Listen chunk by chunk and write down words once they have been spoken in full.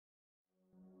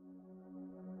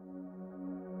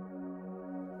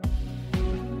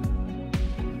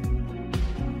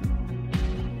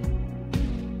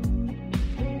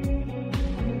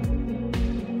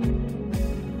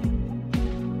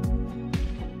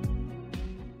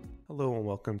Hello and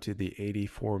welcome to the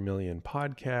 84 Million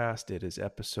podcast. It is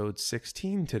episode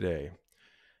 16 today.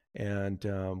 And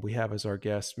we have as our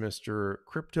guest Mr.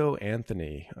 Crypto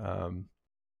Anthony.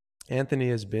 Anthony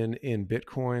has been in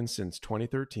Bitcoin since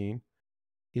 2013.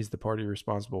 He's the party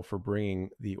responsible for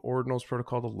bringing the Ordinals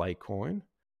protocol to Litecoin.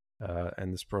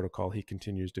 And this protocol he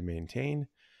continues to maintain.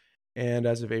 And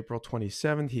as of April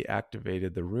 27th, he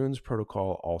activated the Runes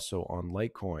protocol also on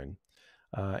Litecoin.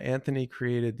 Anthony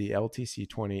created the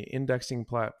LTC20 indexing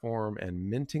platform and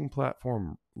minting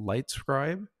platform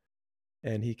Litescribe,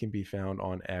 and he can be found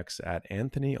on X at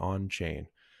Anthony on Chain.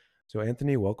 So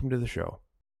Anthony, welcome to the show.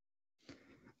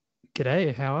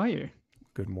 G'day, how are you?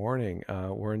 Good morning.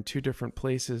 We're in two different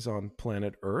places on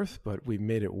planet Earth, but we've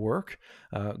made it work.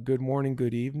 Good morning,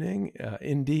 good evening.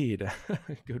 Indeed,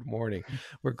 good morning.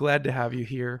 We're glad to have you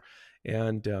here,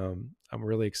 and I'm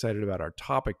really excited about our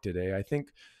topic today. I think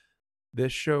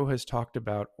this show has talked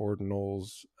about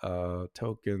Ordinals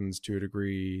tokens to a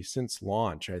degree since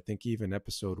launch. I think even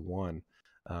episode 1,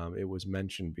 it was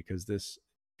mentioned because this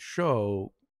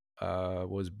show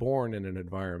was born in an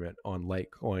environment on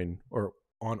Litecoin or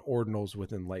on Ordinals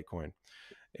within Litecoin.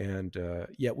 And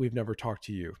yet we've never talked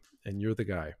to you, and you're the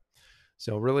guy.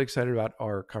 So really excited about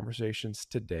our conversations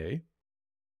today.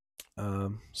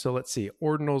 So let's see,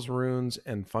 Ordinals, Runes,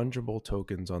 and Fungible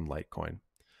tokens on Litecoin.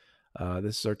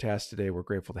 This is our task today. We're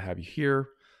grateful to have you here.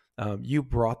 You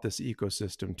brought this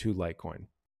ecosystem to Litecoin.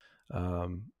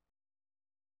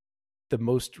 The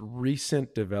most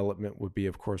recent development would be,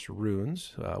 of course,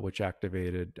 Runes, which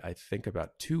activated, I think,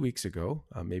 about 2 weeks ago,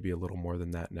 maybe a little more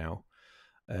than that now.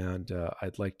 And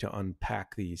I'd like to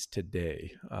unpack these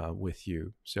today with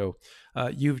you. So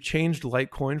you've changed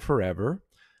Litecoin forever.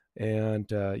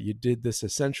 And you did this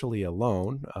essentially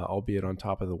alone, albeit on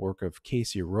top of the work of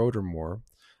Casey Rodermore.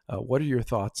 What are your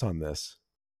thoughts on this?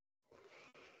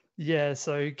 Yeah,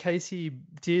 so Casey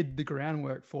did the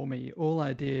groundwork for me. All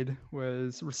I did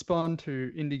was respond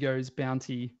to Indigo's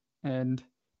bounty and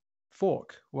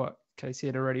fork what Casey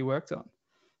had already worked on,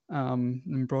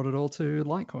 and brought it all to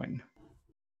Litecoin.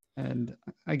 And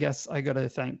I guess I got to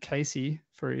thank Casey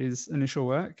for his initial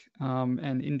work,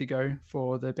 and Indigo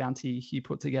for the bounty he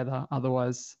put together.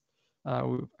 Otherwise,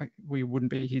 we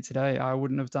wouldn't be here today. I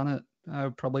wouldn't have done it. I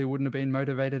probably wouldn't have been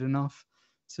motivated enough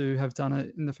to have done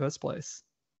it in the first place.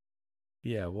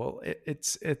 Yeah, well,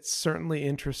 it's certainly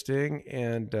interesting,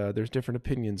 and there's different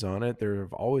opinions on it. There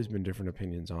have always been different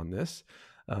opinions on this,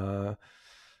 and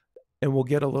we'll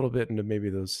get a little bit into maybe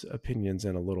those opinions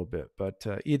in a little bit. But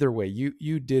either way,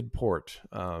 you did port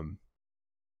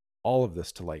all of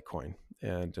this to Litecoin,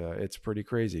 and it's pretty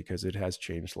crazy because it has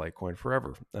changed Litecoin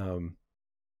forever.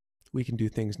 We can do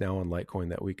things now on Litecoin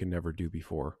that we can never do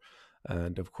before.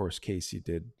 And of course, Casey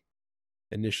did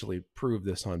initially prove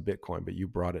this on Bitcoin, but you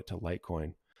brought it to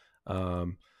Litecoin.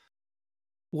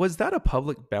 Was that a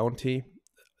public bounty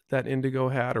that Indigo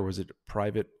had, or was it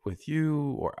private with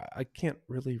you? Or I can't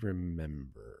really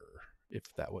remember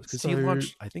if that was, because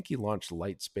I think he launched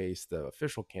Lightspace, the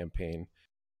official campaign,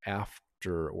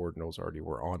 after Ordinals already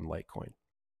were on Litecoin.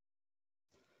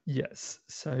 Yes.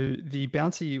 So the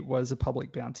bounty was a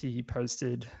public bounty he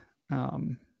posted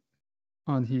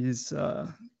on his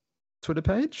Twitter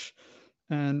page,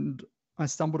 and I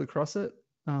stumbled across it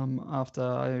after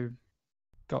I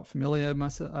got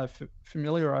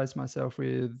familiarized myself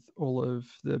with all of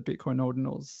the Bitcoin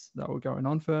ordinals that were going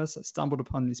on first. I stumbled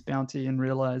upon this bounty and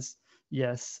realized,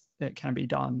 yes, it can be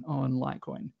done on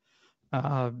Litecoin.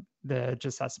 There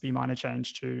just has to be minor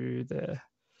change to the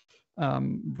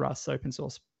Rust open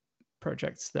source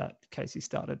projects that Casey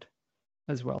started,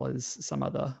 as well as some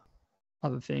other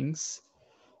things.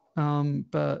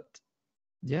 But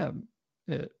yeah,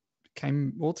 it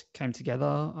came together.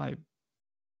 I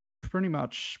pretty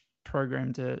much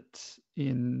programmed it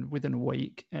within a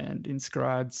week and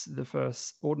inscribed the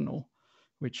first ordinal,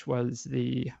 which was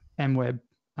the MWeb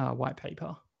white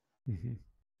paper.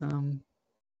 Mm-hmm.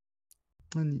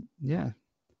 And yeah,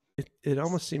 it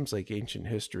almost seems like ancient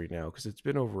history now, because it's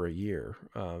been over a year.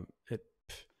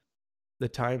 The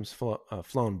time's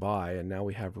flown by, and now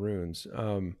we have Runes.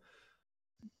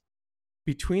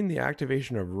 Between the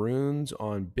activation of Runes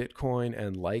on Bitcoin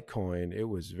and Litecoin, it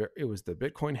was the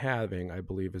Bitcoin halving, I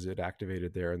believe, as it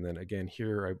activated there. And then again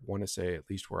here, I want to say,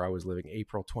 at least where I was living,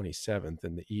 April 27th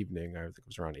in the evening. I think it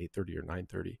was around 8:30 or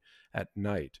 9:30 at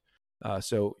night.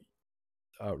 So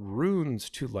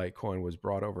Runes to Litecoin was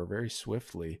brought over very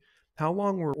swiftly. How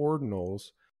long were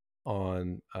Ordinals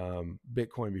on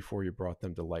Bitcoin before you brought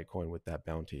them to Litecoin with that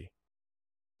bounty?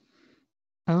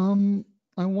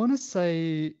 I want to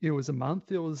say it was a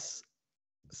month. It was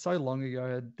so long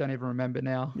ago. I don't even remember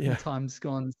now. Yeah. Time's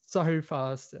gone so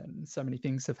fast and so many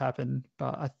things have happened.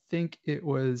 But I think it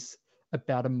was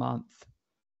about a month.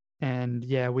 And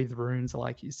yeah, with runes,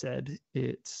 like you said,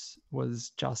 it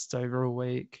was just over a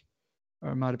week,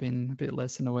 or it might have been a bit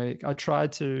less than a week. I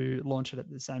tried to launch it at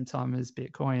the same time as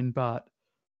Bitcoin, but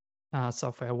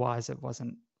software wise, it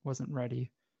wasn't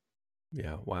ready.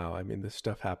 Yeah. Wow. I mean, this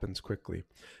stuff happens quickly.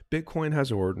 Bitcoin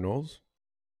has ordinals.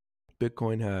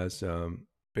 Bitcoin has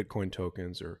Bitcoin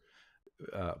tokens, or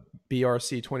uh,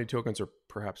 BRC20 tokens, or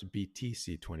perhaps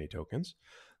BTC20 tokens.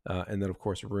 And then, of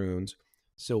course, runes.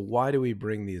 So why do we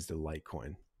bring these to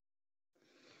Litecoin?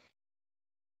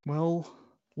 Well,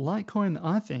 Litecoin,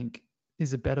 I think,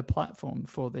 is a better platform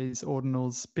for these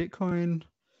ordinals. Bitcoin,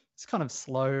 it's kind of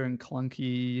slow and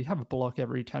clunky. You have a block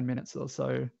every 10 minutes or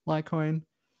so. Litecoin,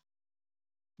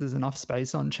 there's enough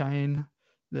space on chain.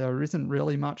 There isn't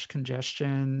really much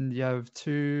congestion. You have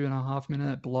 2.5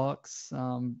 minute blocks.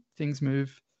 Things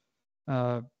move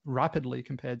rapidly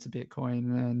compared to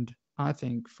Bitcoin. And I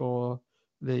think for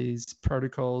these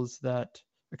protocols that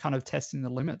are kind of testing the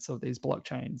limits of these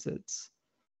blockchains, it's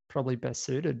probably best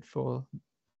suited for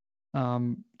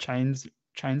chains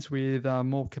with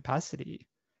more capacity.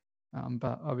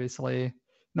 But obviously,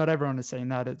 not everyone has seen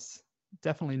that. It's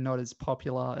definitely not as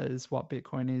popular as what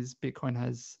Bitcoin is. Bitcoin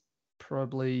has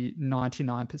probably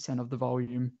 99% of the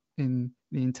volume in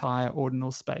the entire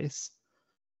ordinal space.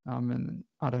 And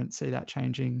I don't see that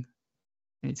changing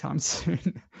anytime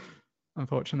soon,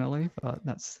 unfortunately, but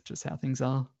that's just how things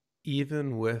are.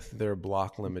 Even with their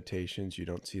block limitations, you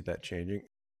don't see that changing.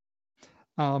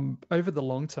 Over the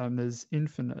long term, there's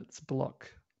infinite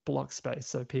block space,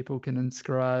 so people can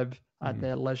inscribe at Mm.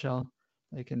 their leisure.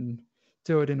 They can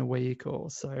do it in a week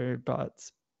or so, but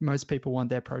most people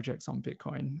want their projects on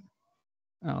Bitcoin.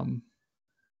 Um,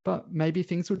 but maybe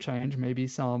things will change. Maybe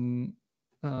some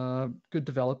good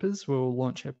developers will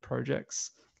launch their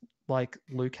projects like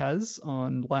Luke has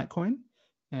on Litecoin.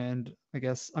 And I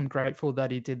guess I'm grateful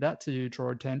that he did that to draw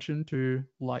attention to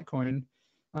Litecoin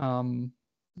um,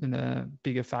 in a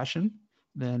bigger fashion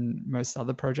than most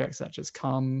other projects that just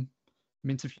come,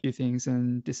 mint a few things,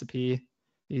 and disappear.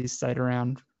 He stayed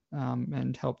around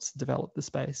and helped develop the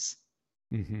space.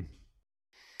 Mm-hmm.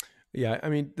 Yeah, I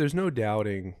mean, there's no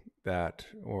doubting that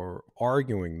or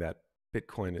arguing that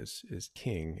Bitcoin is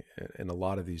king in a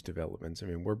lot of these developments. I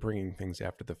mean, we're bringing things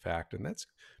after the fact, and that's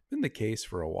been the case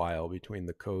for a while between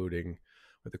the coding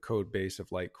or the code base of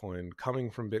Litecoin coming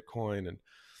from Bitcoin,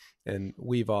 and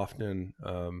we've often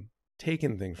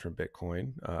taken things from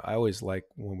Bitcoin. I always like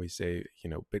when we say,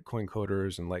 Bitcoin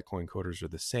coders and Litecoin coders are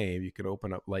the same. You can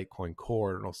open up Litecoin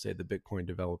Core and it'll say the Bitcoin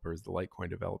developer is the Litecoin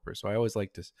developer. So I always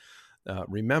like to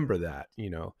remember that,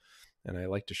 and I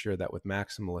like to share that with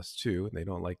maximalists too. And they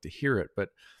don't like to hear it, but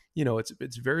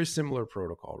it's very similar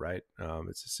protocol, right?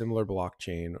 It's a similar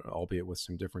blockchain, albeit with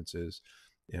some differences.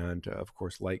 And of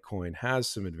course, Litecoin has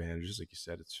some advantages. Like you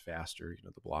said, it's faster.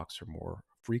 The blocks are more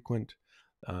frequent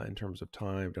in terms of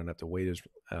time. Don't have to wait as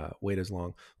long.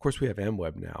 Of course, we have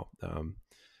MWeb now.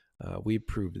 We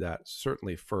proved that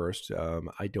certainly first.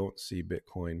 I don't see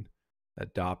Bitcoin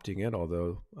adopting it,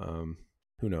 although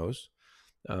who knows?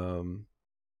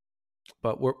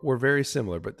 But we're very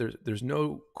similar. But there's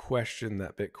no question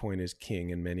that Bitcoin is king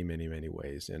in many, many, many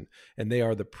ways, and they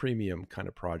are the premium kind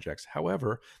of projects.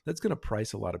 However, that's going to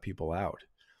price a lot of people out.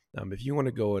 If you want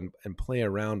to go and play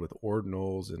around with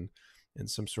ordinals and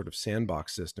some sort of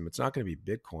sandbox system, it's not going to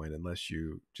be Bitcoin unless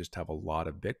you just have a lot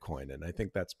of Bitcoin. And I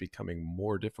think that's becoming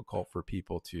more difficult for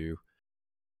people to,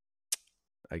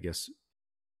 I guess,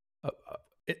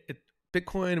 it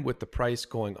Bitcoin, with the price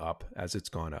going up as it's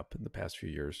gone up in the past few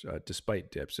years, despite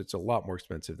dips, it's a lot more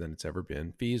expensive than it's ever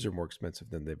been. Fees are more expensive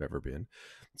than they've ever been.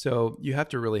 So you have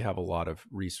to really have a lot of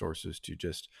resources to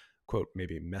just, quote,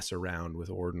 maybe mess around with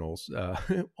ordinals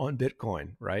on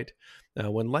Bitcoin, right?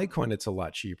 When Litecoin, it's a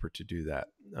lot cheaper to do that.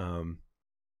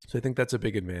 So I think that's a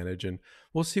big advantage, and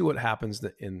we'll see what happens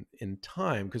in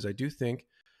time, because I do think,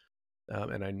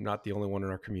 and I'm not the only one in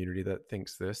our community that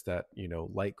thinks this, that,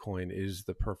 Litecoin is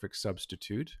the perfect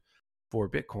substitute for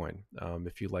Bitcoin.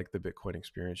 If you like the Bitcoin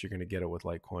experience, you're going to get it with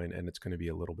Litecoin, and it's going to be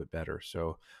a little bit better.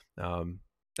 So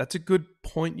that's a good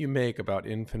point you make about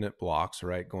infinite blocks,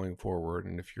 right, going forward.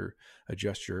 And if you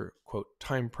adjust your, quote,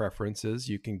 time preferences,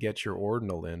 you can get your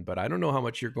ordinal in. But I don't know how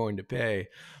much you're going to pay.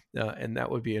 And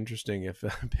that would be interesting if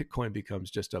Bitcoin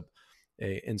becomes just a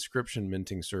inscription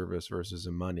minting service versus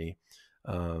a money.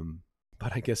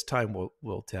 But I guess time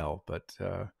will tell. But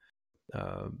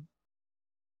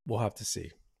we'll have to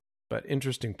see. But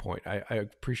interesting point. I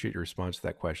appreciate your response to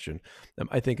that question.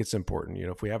 I think it's important.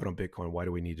 If we have it on Bitcoin, why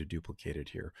do we need to duplicate it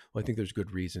here? Well, I think there's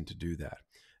good reason to do that,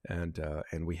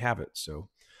 and we have it. So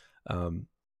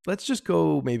let's just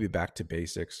go maybe back to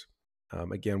basics.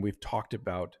 Again, we've talked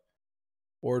about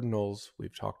ordinals,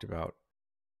 we've talked about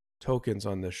tokens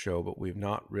on this show, but we've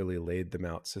not really laid them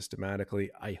out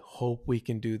systematically. I hope we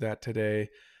can do that today.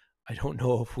 I don't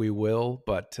know if we will,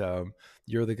 but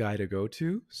you're the guy to go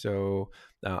to. So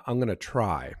I'm going to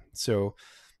try. So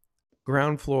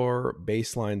ground floor,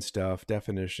 baseline stuff,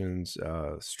 definitions,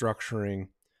 structuring.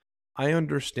 I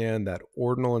understand that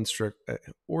ordinal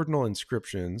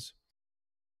inscriptions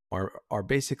are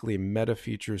basically meta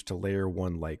features to layer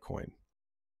 1 Litecoin.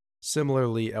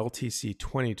 Similarly,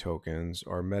 LTC20 tokens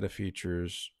are meta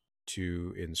features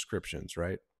to inscriptions,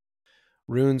 right?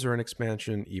 Runes are an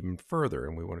expansion even further,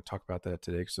 and we want to talk about that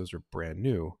today because those are brand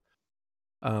new.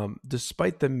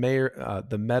 Despite the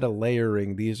meta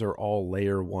layering, these are all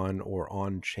layer 1 or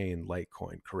on-chain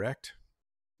Litecoin, correct?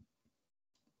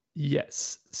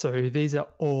 Yes. So these are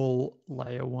all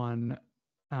layer 1.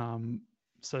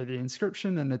 So the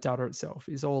inscription and the data itself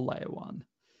is all layer 1.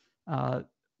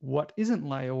 What isn't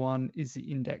layer 1 is the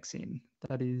indexing.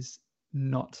 That is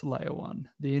not layer 1.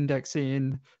 The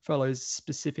indexing follows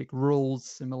specific rules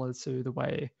similar to the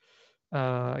way,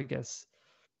 I guess,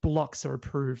 blocks are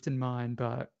approved in mine,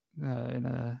 but in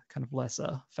a kind of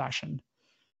lesser fashion.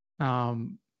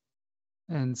 And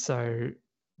so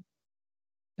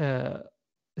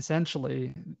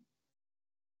essentially,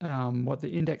 what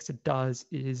the indexer does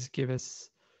is give us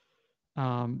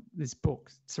this book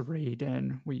to read,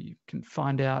 and we can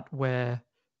find out where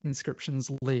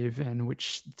inscriptions live and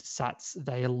which sats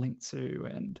they are linked to,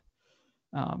 and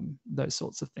those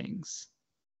sorts of things.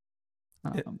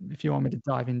 If you want me to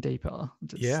dive in deeper,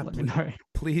 just let me know.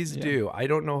 Please do. I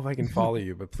don't know if I can follow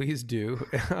you, but please do.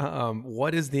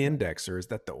 What is the indexer? Is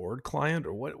that the Ord client,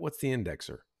 or what's the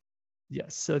indexer?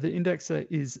 Yes, so the indexer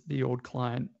is the Ord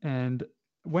client, and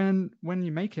when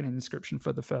you make an inscription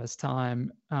for the first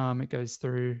time, it goes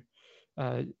through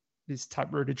this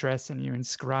taproot address, and you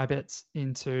inscribe it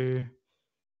into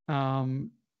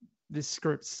this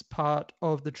script's part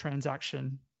of the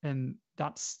transaction, and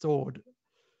that's stored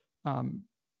on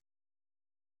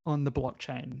the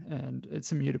blockchain, and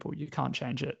it's immutable. You can't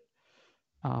change it,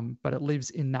 but it lives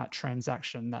in that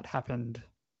transaction that happened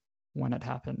when it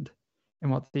happened.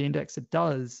 And what the indexer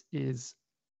does is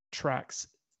tracks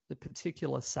the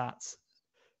particular sats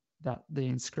that the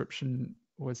inscription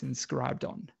was inscribed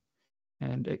on,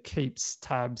 and it keeps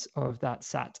tabs of that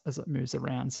sat as it moves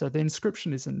around. So the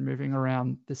inscription isn't moving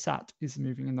around, the sat is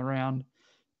moving around,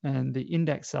 and the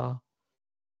indexer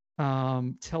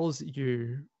tells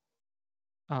you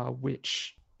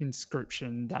which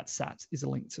inscription that sat is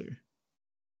linked to.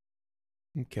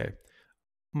 Okay.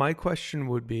 My question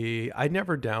would be, I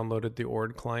never downloaded the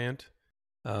Ord client.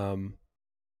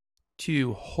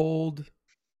 To hold,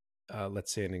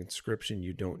 let's say, an inscription,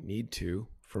 you don't need to,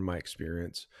 from my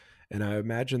experience. And I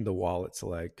imagine the wallets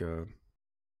like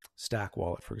Stack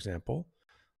Wallet, for example,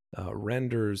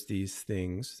 renders these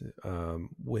things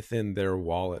within their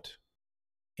wallet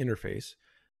interface.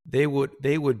 They would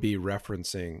be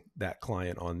referencing that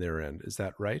client on their end. Is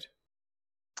that right?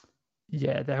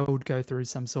 Yeah, they would go through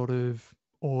some sort of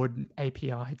Ord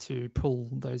API to pull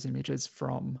those images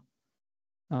from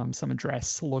some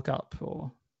address lookup or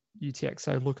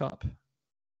UTXO lookup.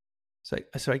 So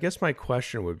I guess my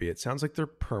question would be, it sounds like they're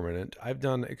permanent. I've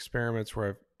done experiments where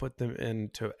I've put them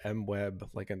into MWeb,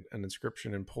 like an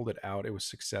inscription, and pulled it out. It was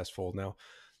successful. Now,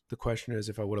 the question is,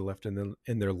 if I would have left in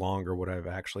there longer, would I have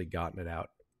actually gotten it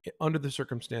out? Under the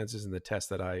circumstances and the test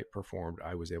that I performed,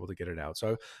 I was able to get it out.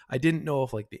 So I didn't know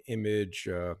if like the image,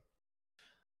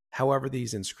 however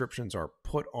these inscriptions are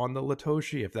put on the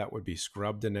Litoshi, if that would be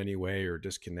scrubbed in any way or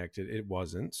disconnected. It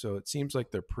wasn't. So it seems like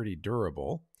they're pretty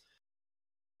durable.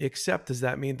 Except, does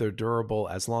that mean they're durable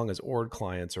as long as Ord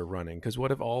clients are running? Because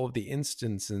what if all of the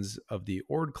instances of the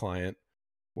Ord client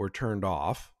were turned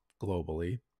off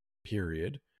globally,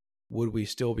 period? Would we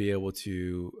still be able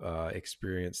to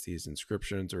experience these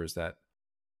inscriptions, or is that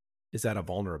a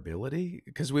vulnerability?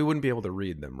 Because we wouldn't be able to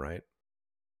read them, right?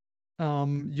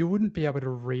 You wouldn't be able to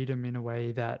read them in a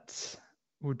way that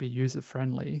would be user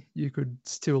friendly. You could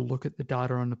still look at the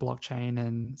data on the blockchain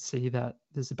and see that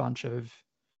there's a bunch of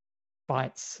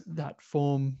bytes that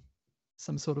form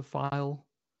some sort of file,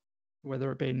 whether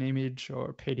it be an image or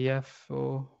a PDF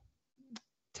or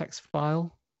text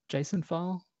file, JSON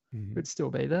file, would still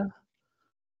be there.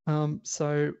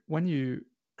 So when you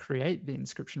create the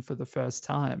inscription for the first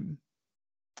time,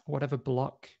 whatever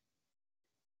block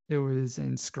it was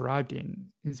inscribed in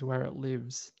is where it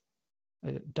lives.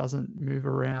 It doesn't move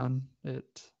around.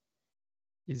 It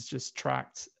is just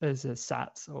tracked as a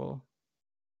sat or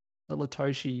a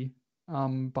Litoshi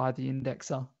by the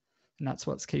indexer, and that's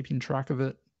what's keeping track of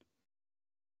it.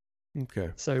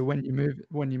 Okay. So when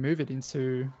you move it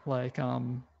into like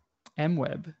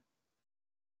MWeb,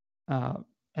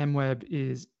 MWeb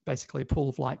is basically a pool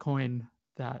of Litecoin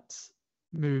that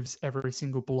moves every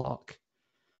single block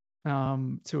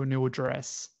to a new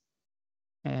address.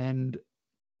 And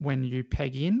when you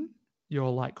peg in, your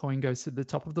Litecoin goes to the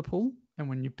top of the pool. And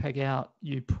when you peg out,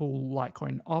 you pull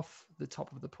Litecoin off the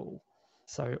top of the pool.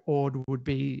 So Ord would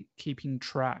be keeping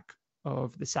track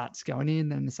of the sats going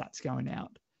in and the sats going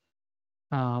out,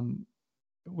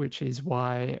 which is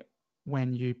why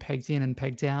when you pegged in and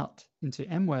pegged out into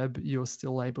MWeb, you're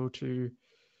still able to,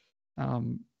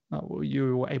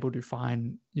 you were able to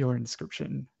find your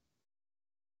inscription.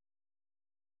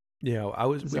 Yeah,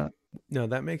 no,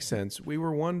 that makes sense. We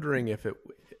were wondering if it,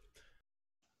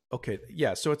 okay,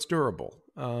 yeah, so it's durable.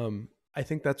 I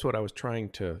think that's what I was trying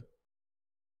to,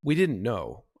 we didn't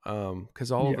know,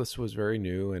 because all of this was very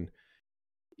new, and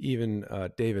even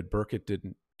David Burkett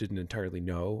didn't entirely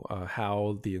know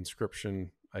how the inscription,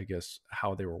 I guess,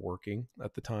 how they were working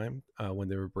at the time when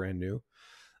they were brand new.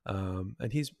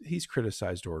 And he's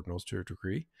criticized ordinals to a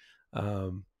degree.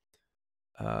 But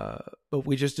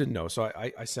we just didn't know. So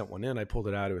I sent one in, I pulled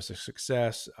it out. It was a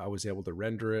success. I was able to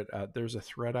render it. There's a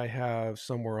thread I have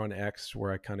somewhere on X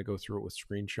where I kind of go through it with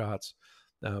screenshots.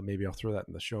 Maybe I'll throw that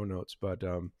in the show notes, but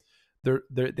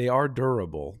they are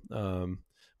durable.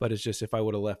 But it's just, if I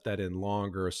would have left that in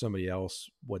longer, somebody else,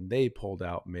 when they pulled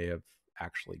out, may have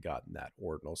actually gotten that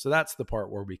ordinal. So that's the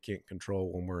part where we can't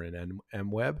control when we're in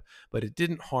MWeb, but it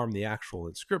didn't harm the actual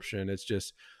inscription. It's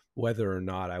just whether or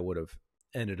not I would have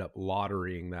ended up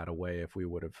lotterying that away if we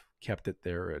would have kept it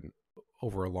there and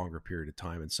over a longer period of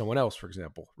time. And someone else, for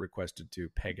example, requested to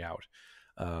peg out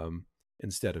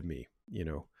instead of me,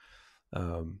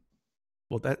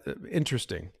 well, that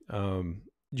interesting.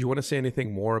 Do you want to say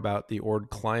anything more about the Ord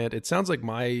client? It sounds like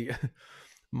my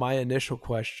initial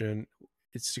question,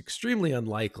 it's extremely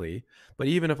unlikely, but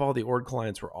even if all the Ord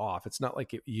clients were off, it's not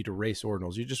like you'd erase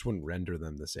ordinals. You just wouldn't render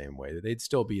them the same way. They'd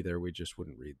still be there. We just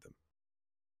wouldn't read them.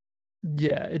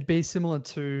 Yeah, it'd be similar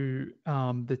to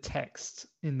the text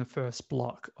in the first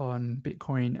block on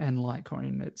Bitcoin and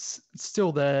Litecoin. It's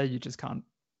still there. You just can't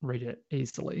read it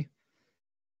easily.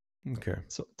 Okay.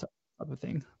 So type of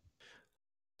thing.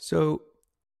 So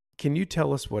can you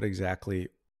tell us what exactly,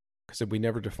 because we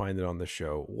never defined it on the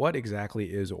show, what exactly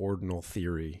is ordinal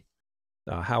theory?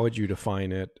 How would you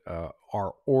define it?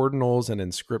 Are ordinals and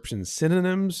inscriptions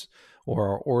synonyms, or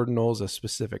are ordinals a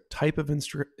specific type of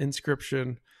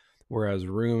inscription, whereas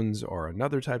runes are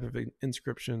another type of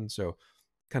inscription? So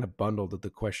kind of bundled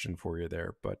the question for you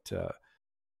there. But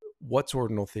what's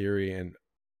ordinal theory? And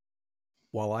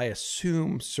while I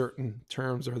assume certain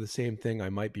terms are the same thing, I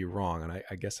might be wrong. And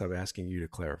I guess I'm asking you to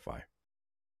clarify.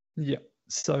 Yeah.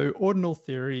 So ordinal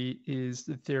theory is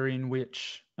the theory in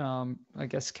which, I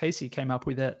guess Casey came up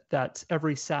with it, that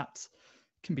every sat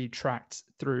can be tracked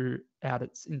throughout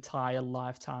its entire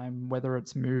lifetime, whether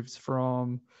it's moved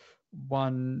from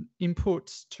one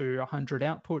input to 100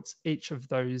 outputs. Each of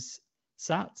those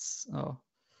sats,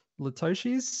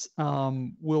 Litoshis,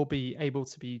 will be able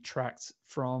to be tracked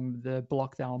from the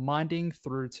block they were minding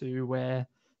through to where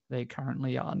they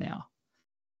currently are now.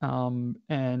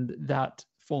 And that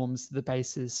forms the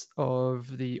basis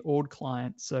of the Ord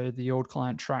client. So the Ord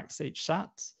client tracks each sat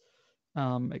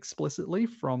explicitly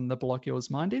from the block it was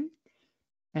minding,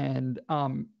 and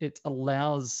it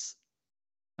allows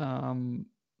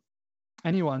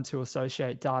anyone to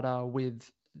associate data with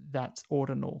that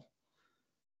ordinal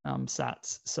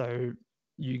sat. So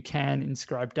you can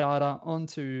inscribe data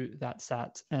onto that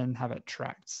sat and have it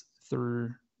tracked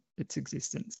through its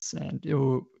existence, and it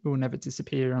will never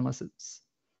disappear unless it's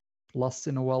lost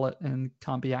in a wallet and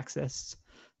can't be accessed.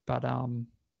 But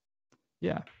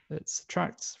yeah, it's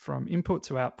tracked from input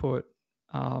to output,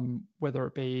 whether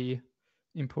it be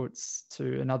inputs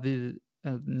to another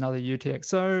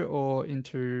UTXO or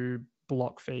into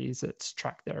block fees. It's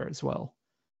tracked there as well.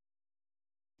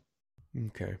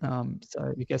 Okay.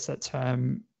 So I guess that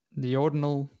term, the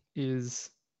ordinal, is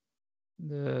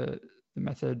the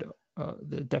method,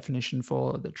 the definition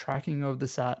for the tracking of the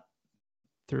sat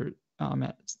through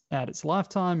at its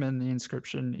lifetime, and the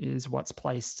inscription is what's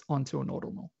placed onto an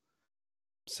ordinal.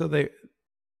 So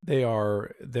they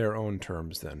are their own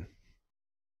terms then?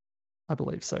 I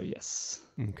believe so, yes.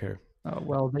 Okay.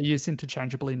 Well, they're used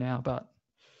interchangeably now, but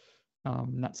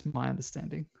that's my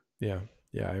understanding. Yeah,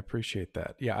 I appreciate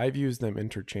that. Yeah, I've used them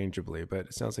interchangeably, but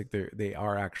it sounds like they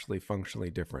are actually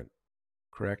functionally different.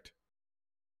 correct?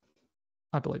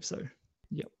 I believe so.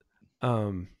 Yep.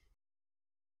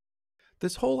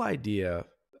 This whole idea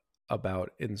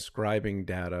about inscribing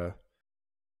data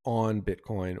on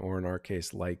Bitcoin, or in our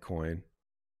case, Litecoin,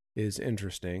 is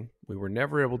interesting. We were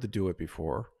never able to do it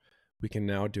before. We can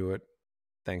now do it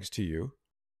thanks to you.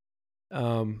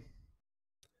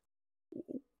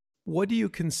 What do you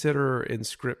consider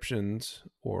inscriptions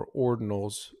or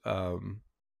ordinals?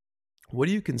 What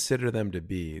do you consider them to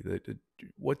be?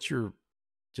 What's your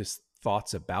just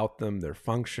thoughts about them, their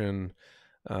function?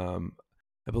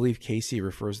 I believe Casey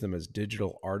refers them as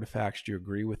digital artifacts. Do you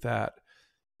agree with that?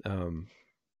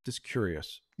 Just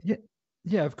curious. Yeah.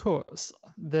 Yeah, of course.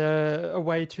 They're a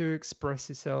way to express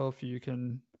yourself. You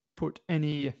can put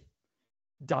any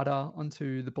data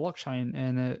onto the blockchain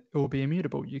and it will be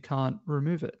immutable. You can't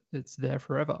remove it. It's there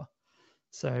forever.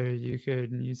 So you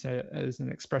could use it as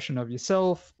an expression of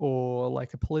yourself or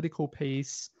like a political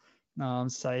piece,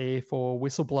 say for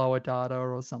whistleblower data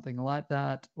or something like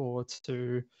that, or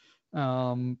to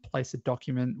place a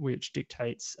document which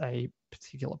dictates a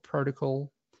particular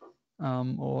protocol,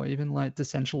 or even like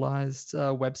decentralized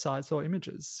websites or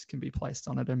images can be placed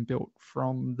on it and built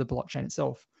from the blockchain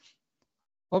itself.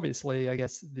 Obviously, I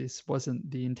guess this wasn't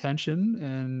the intention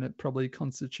and it probably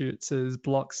constitutes as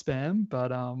block spam,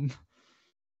 but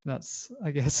that's,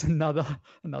 I guess, another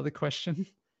question.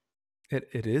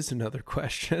 It is another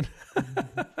question.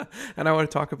 And I want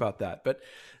to talk about that. But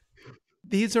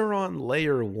these are on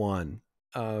layer one,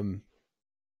 on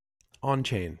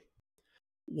chain.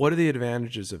 What are the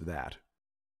advantages of that?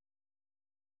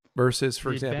 Versus,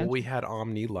 for example, we had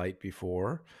OmniLite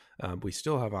before. We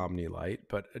still have OmniLite,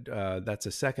 but that's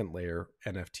a second layer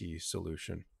NFT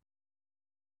solution.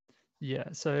 Yeah,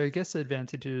 so I guess the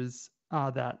advantages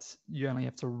are that you only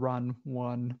have to run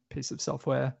one piece of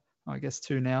software, I guess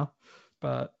two now,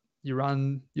 but you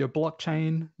run your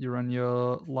blockchain, you run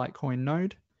your Litecoin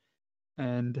node,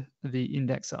 and the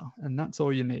indexer, and that's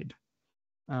all you need.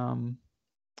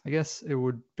 I guess it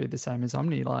would be the same as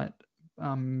OmniLite.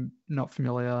 I'm not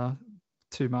familiar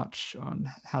too much on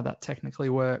how that technically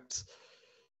works,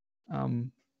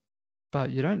 but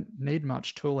you don't need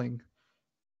much tooling,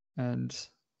 and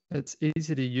it's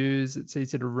easy to use, it's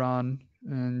easy to run,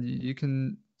 and you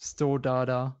can store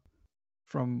data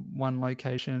from one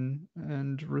location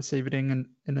and receive it in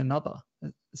another,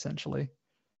 essentially.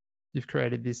 You've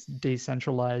created this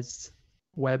decentralized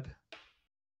web,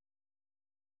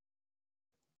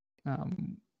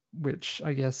 which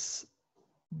I guess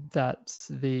that's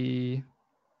the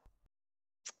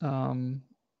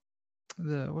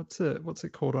what's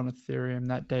it called on Ethereum,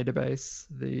 that database,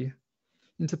 the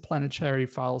interplanetary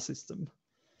file system.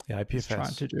 Yeah, IPFS. It's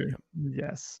trying to do. Yep.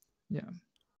 Yes. Yeah.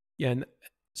 Yeah. And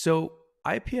so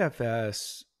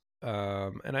IPFS,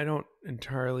 and I don't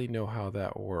entirely know how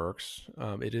that works.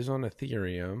 It is on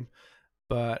Ethereum,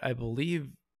 but I believe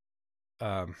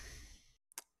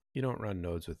you don't run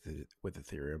nodes with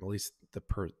Ethereum. At least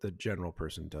the general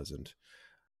person doesn't.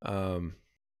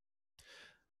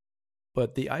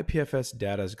 But the IPFS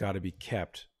data has got to be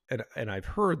kept, and I've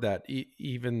heard that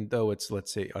even though it's,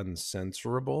 let's say,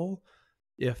 uncensorable,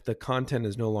 if the content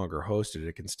is no longer hosted,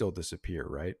 it can still disappear,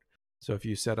 right? So if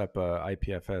you set up a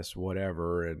IPFS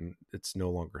whatever and it's no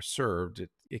longer served,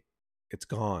 it's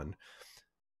gone.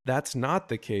 That's not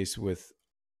the case with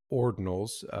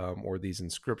ordinals or these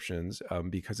inscriptions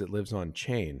because it lives on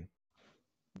chain.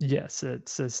 Yes,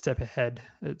 it's a step ahead.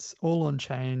 It's all on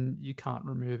chain. You can't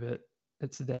remove it.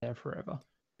 It's there forever.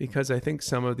 Because I think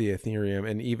some of the Ethereum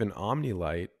and even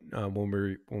OmniLite,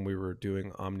 when we were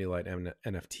doing OmniLite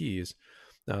NFTs,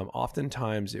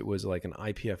 oftentimes it was like an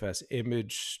IPFS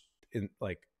image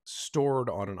stored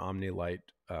on an OmniLite,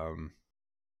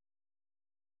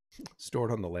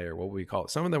 stored on the layer. What would we call it?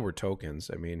 Some of them were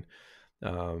tokens. I mean,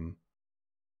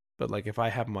 but like if I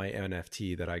have my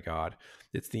NFT that I got,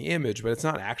 it's the image, but it's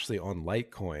not actually on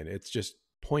Litecoin. It's just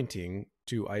pointing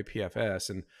to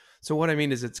IPFS. And so what I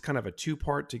mean is it's kind of a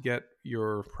two-part to get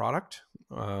your product.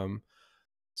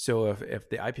 So if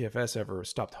the IPFS ever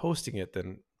stopped hosting it,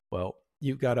 then, well,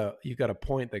 you got a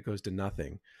point that goes to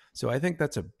nothing. So I think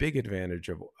that's a big advantage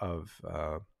of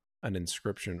an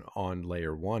inscription on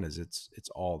layer one, is it's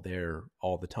all there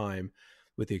all the time,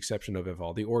 with the exception of if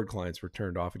all the ORD clients were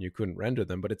turned off and you couldn't render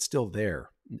them, but it's still there.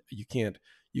 You can't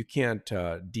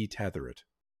detether it.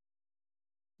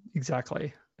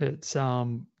 Exactly. It's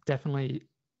definitely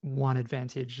one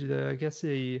advantage. I guess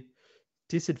the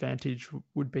disadvantage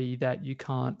would be that you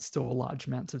can't store large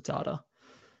amounts of data.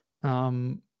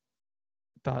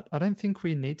 But I don't think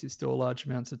we need to store large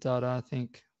amounts of data. I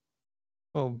think,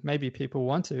 well, maybe people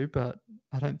want to, but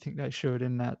I don't think they should,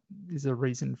 and that is a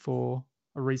reason for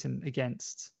a reason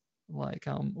against like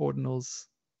ordinals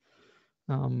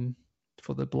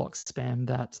for the block spam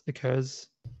that occurs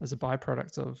as a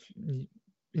byproduct of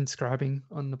inscribing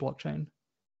on the blockchain.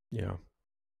 Yeah.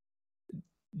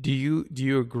 Do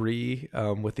you agree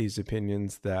with these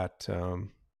opinions that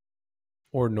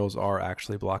ordinals are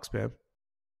actually block spam?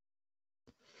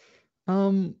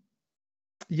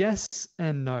 Yes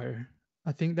and no.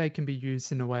 I think they can be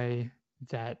used in a way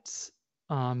that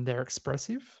they're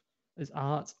expressive as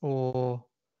art or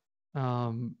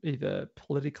either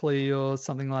politically or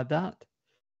something like that.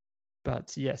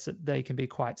 But yes, they can be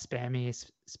quite spammy,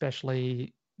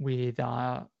 especially with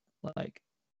like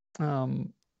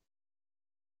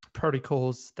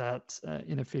protocols that are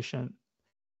inefficient,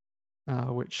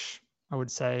 which I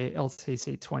would say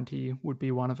LTC20 would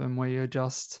be one of them, where you're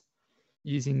just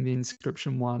using the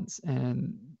inscription once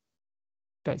and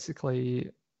basically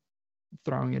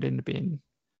throwing it in the bin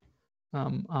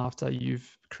after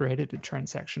you've created a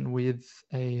transaction with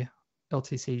a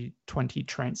LTC20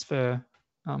 transfer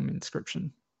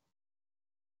inscription.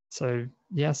 So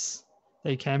yes,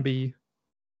 they can be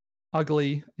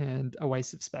ugly and a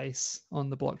waste of space on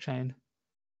the blockchain,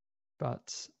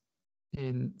 but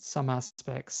in some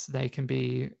aspects they can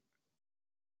be,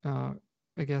 I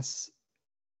guess,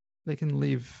 they can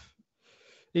live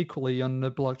equally on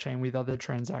the blockchain with other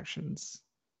transactions.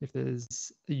 If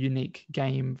there's a unique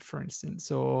game, for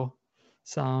instance, or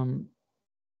some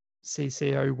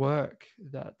CCO work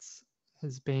that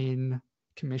has been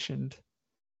commissioned.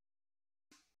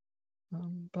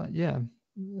 But yeah,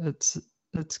 it's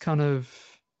kind of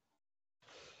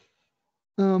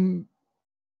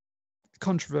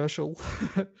controversial,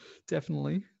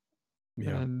 definitely.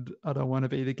 Yeah. And I don't want to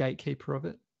be the gatekeeper of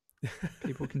it.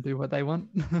 People can do what they want.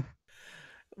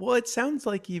 Well, it sounds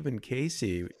like even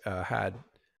Casey had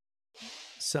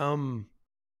some,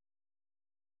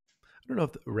 I don't know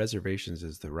if reservations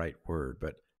is the right word,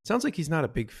 but it sounds like he's not a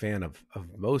big fan of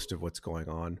most of what's going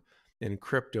on in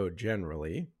crypto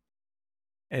generally.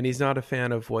 And he's not a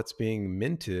fan of what's being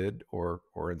minted or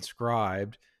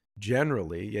inscribed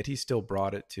generally, yet he still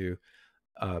brought it to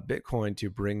Bitcoin to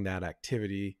bring that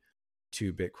activity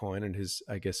to Bitcoin. And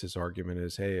I guess his argument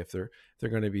is, hey, if they're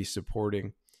going to be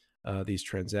supporting these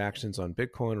transactions on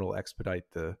Bitcoin, it'll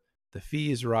expedite the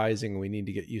fees rising. We need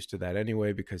to get used to that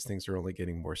anyway because things are only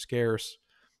getting more scarce.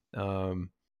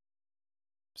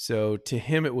 So to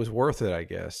him, it was worth it, I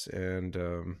guess. And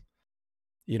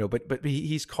but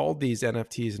he's called these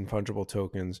NFTs and fungible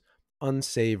tokens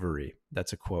unsavory.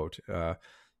 That's a quote.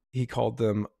 He called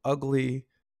them ugly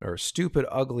or stupid,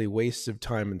 ugly wastes of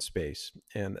time and space.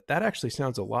 And that actually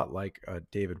sounds a lot like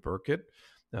David Burkett,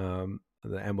 the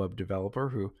MWeb developer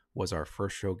who was our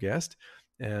first show guest.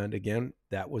 And again,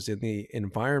 that was in the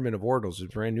environment of Ordinals. It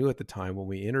was brand new at the time when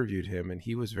we interviewed him, and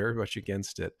he was very much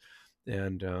against it.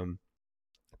 And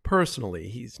personally,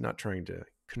 he's not trying to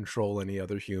control any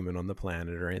other human on the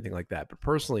planet or anything like that. But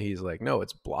personally, he's like, no,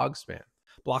 it's block spam.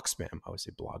 I would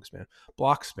say block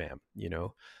spam.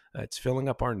 It's filling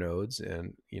up our nodes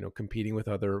and competing with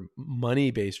other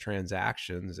money-based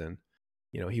transactions, and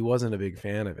he wasn't a big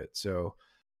fan of it. So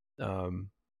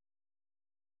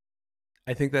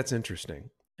I think that's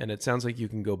interesting, and it sounds like you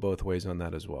can go both ways on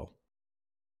that as well.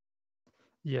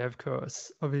 Yeah, of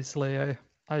course. Obviously,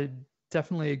 I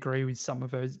definitely agree with some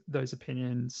of those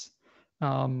opinions.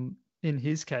 In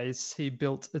his case, he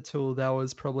built a tool that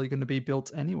was probably going to be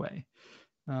built anyway.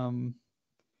 In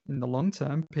the long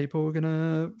term, people were going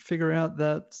to figure out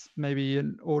that maybe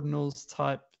an ordinals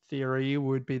type theory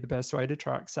would be the best way to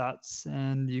track sats,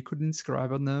 and you could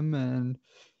inscribe on them and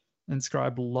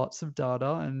inscribe lots of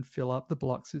data and fill up the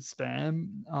blocks with spam,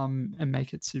 and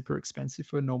make it super expensive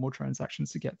for normal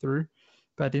transactions to get through.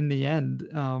 But in the end,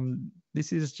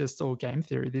 this is just all game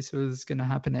theory. This was going to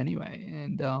happen anyway,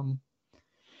 and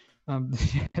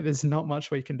there's not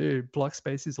much we can do. Block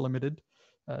space is limited.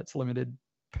 It's limited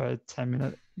per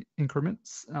 10-minute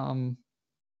increments.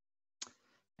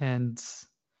 And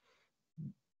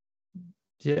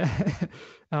yeah,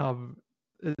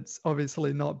 it's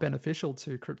obviously not beneficial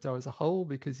to crypto as a whole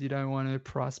because you don't want to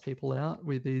price people out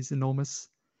with these enormous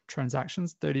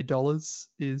transactions. $30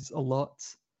 is a lot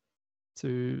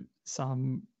to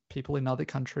some people in other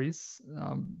countries.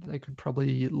 They could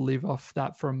probably live off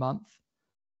that for a month.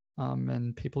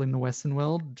 And people in the Western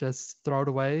world just throw it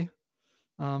away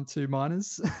to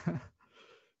miners.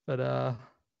 But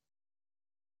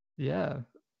yeah,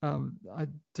 I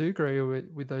do agree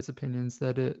with those opinions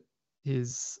that it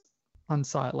is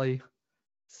unsightly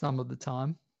some of the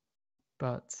time,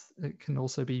 but it can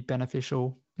also be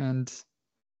beneficial. And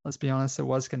let's be honest, it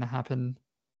was going to happen.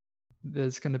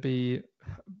 There's going to be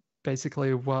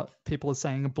basically what people are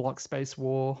saying, a block space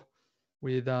war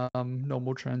with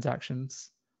normal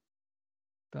transactions.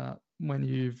 But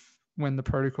when the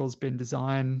protocol's been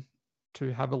designed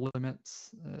to have a limit,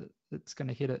 it's going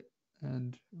to hit it,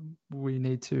 and we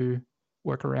need to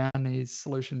work around these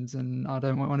solutions. And I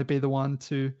don't want to be the one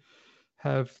to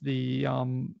have the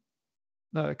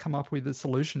come up with a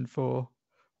solution for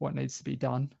what needs to be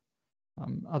done.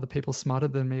 Other people smarter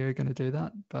than me are going to do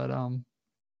that, but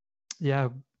yeah,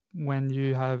 when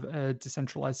you have a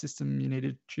decentralized system, you need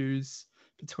to choose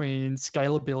between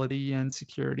scalability and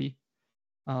security,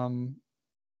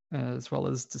 as well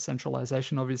as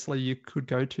decentralization. Obviously, you could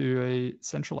go to a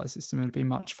centralized system and it'd be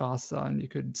much faster, and you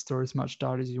could store as much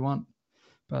data as you want.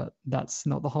 But that's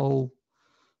not the whole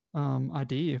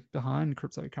idea behind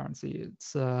cryptocurrency.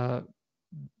 It's a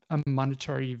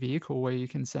monetary vehicle where you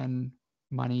can send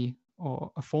money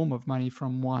or a form of money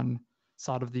from one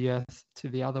side of the earth to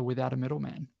the other without a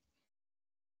middleman.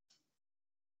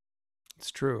 It's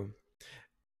true.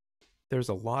 There's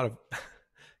a lot of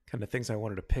kind of things I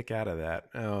wanted to pick out of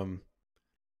that.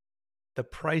 The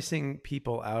pricing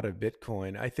people out of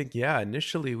Bitcoin, I think, yeah,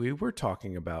 initially we were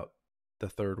talking about the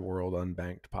third world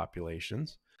unbanked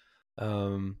populations.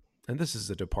 And this is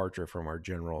a departure from our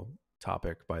general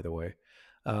topic, by the way.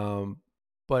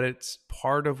 But it's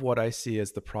part of what I see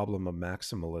as the problem of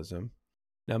maximalism.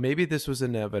 Now, maybe this was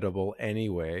inevitable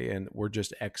anyway, and we're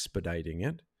just expediting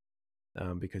it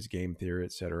because game theory,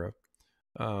 et cetera.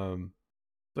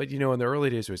 But, in the early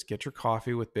days, it was get your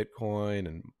coffee with Bitcoin,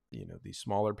 and, these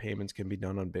smaller payments can be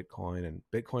done on Bitcoin, and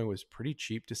Bitcoin was pretty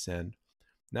cheap to send.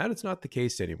 Now it's not the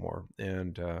case anymore.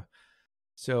 And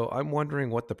so I'm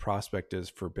wondering what the prospect is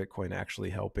for Bitcoin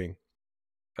actually helping,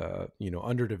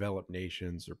 underdeveloped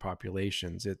nations or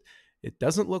populations. It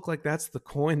doesn't look like that's the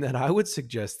coin that I would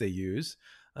suggest they use.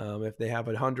 If they have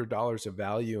 $100 of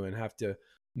value and have to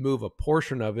move a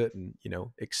portion of it and,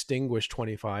 extinguish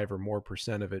 25 or more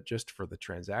percent of it just for the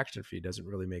transaction fee doesn't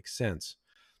really make sense.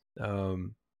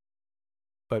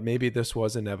 But maybe this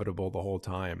was inevitable the whole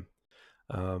time.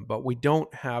 But we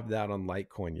don't have that on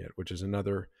Litecoin yet, which is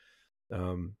another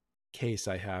case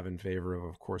I have in favor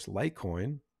of course,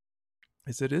 Litecoin,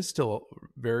 is it is still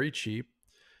very cheap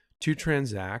to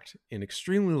transact in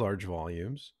extremely large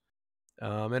volumes.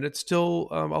 And it's still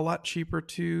a lot cheaper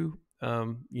to,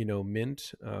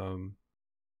 mint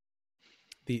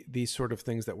these sort of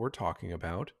things that we're talking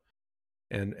about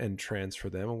and transfer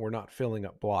them, and we're not filling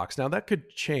up blocks. Now that could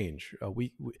change.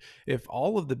 We if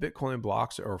all of the Bitcoin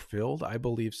blocks are filled, I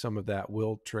believe some of that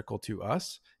will trickle to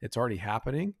us. It's already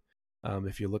happening.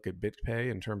 If you look at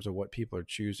BitPay in terms of what people are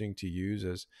choosing to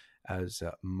use as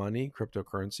money,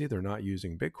 cryptocurrency, they're not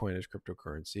using Bitcoin as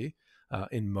cryptocurrency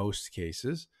in most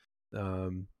cases.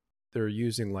 They're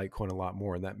using Litecoin a lot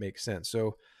more, and that makes sense.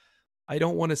 So I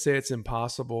don't want to say it's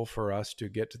impossible for us to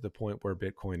get to the point where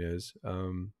Bitcoin is,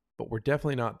 but we're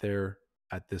definitely not there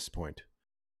at this point.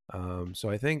 So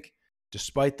I think,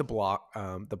 despite the block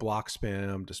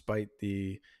spam, despite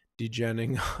the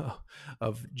degenning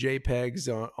of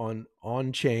JPEGs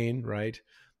on chain, right?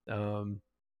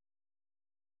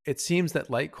 It seems that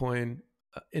Litecoin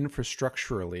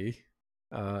infrastructurally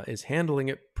is handling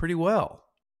it pretty well.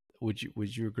 Would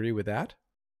you agree with that?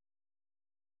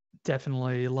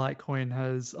 Definitely, Litecoin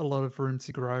has a lot of room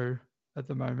to grow at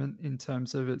the moment in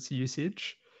terms of its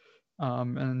usage.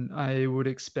 And I would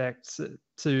expect it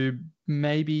to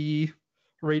maybe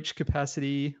reach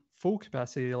full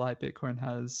capacity like Bitcoin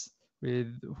has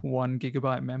with 1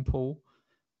 gigabyte mempool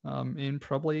in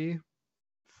probably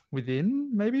within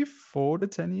maybe 4 to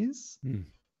 10 years,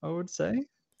 I would say,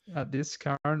 at this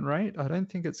current rate. I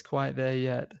don't think it's quite there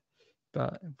yet,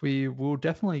 but we will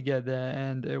definitely get there,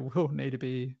 and it will need to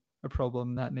be a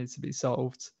problem that needs to be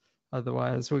solved.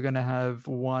 Otherwise, we're going to have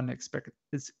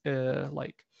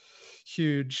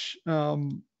huge,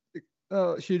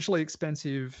 hugely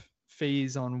expensive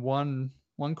fees on one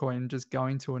coin just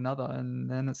going to another, and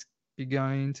then it's be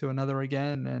going to another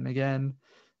again and again,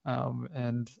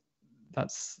 and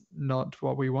that's not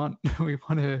what we want. We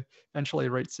want to eventually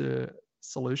reach a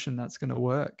solution that's going to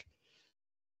work.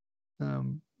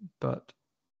 But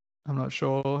I'm not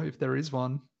sure if there is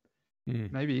one.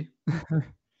 Maybe.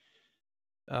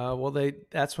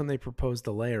 That's when they proposed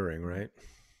the layering, right?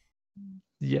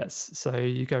 Yes. So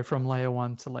you go from layer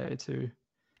 1 to layer 2.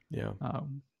 Yeah.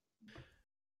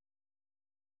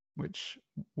 Which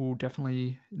will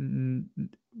definitely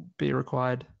be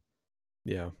required.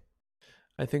 Yeah,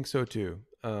 I think so too.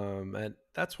 And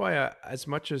that's why, as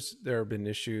much as there have been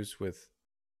issues with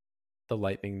the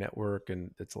Lightning Network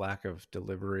and its lack of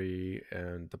delivery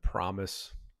and the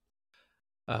promise,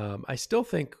 I still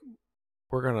think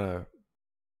we're going to,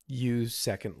 use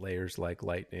second layers like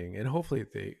Lightning, and hopefully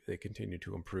they continue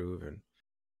to improve. And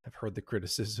I've heard the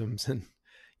criticisms and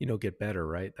get better,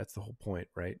 right? That's the whole point,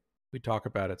 right? We talk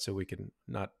about it so we can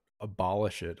not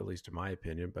abolish it, at least in my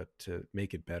opinion, but to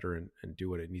make it better and do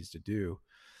what it needs to do.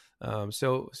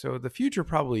 So the future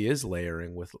probably is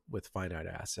layering with finite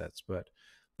assets, but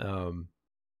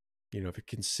if you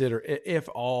consider if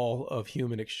all of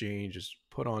human exchange is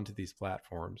put onto these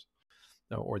platforms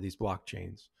or these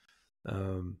blockchains,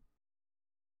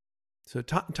 so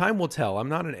time will tell. I'm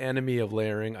not an enemy of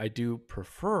layering. I do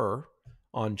prefer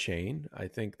on chain. I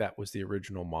think that was the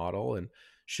original model and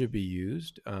should be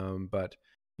used. But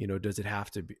does it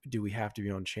have to be? Do we have to be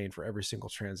on chain for every single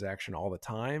transaction all the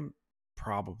time?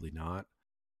 Probably not.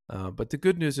 But the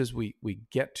good news is we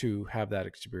get to have that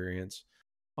experience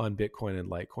on Bitcoin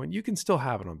and Litecoin. You can still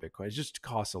have it on Bitcoin. It just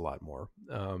costs a lot more.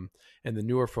 And the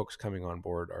newer folks coming on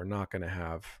board are not going to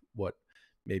have what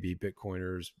maybe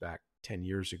Bitcoiners back 10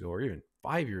 years ago or even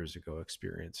 5 years ago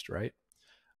experienced, right?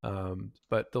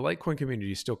 But the Litecoin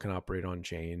community still can operate on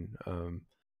chain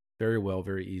very well,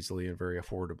 very easily, and very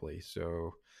affordably.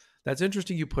 So that's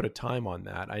interesting you put a time on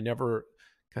that. I never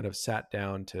kind of sat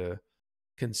down to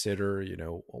consider,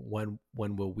 when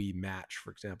will we match,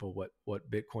 for example,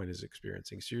 what Bitcoin is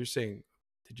experiencing. So you're saying,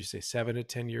 did you say 7 to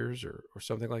 10 years or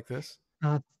something like this?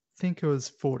 I think it was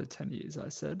 4 to 10 years, I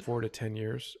said. 4 to 10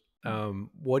 years.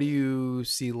 What do you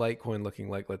see Litecoin looking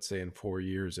like, let's say in 4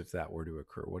 years, if that were to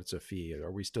occur? What's a fee?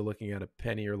 Are we still looking at a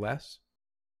penny or less?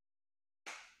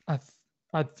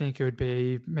 I think it would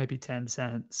be maybe 10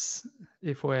 cents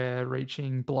if we're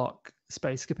reaching block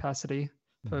space capacity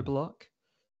per block.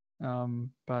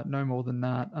 But no more than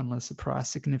that unless the price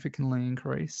significantly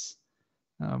increase,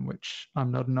 which I'm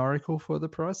not an oracle for the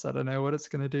price. I don't know what it's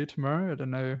going to do tomorrow.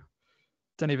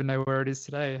 Don't even know where it is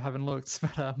today. I haven't looked,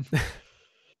 but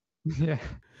yeah.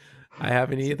 I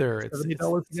haven't either. It's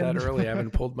 $70 that again. early. I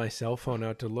haven't pulled my cell phone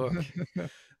out to look.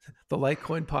 The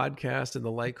Litecoin podcast and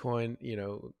the Litecoin,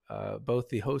 both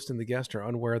the host and the guest are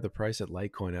unaware of the price at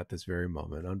Litecoin at this very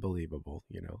moment. Unbelievable,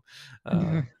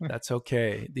 that's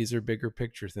okay. These are bigger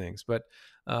picture things, but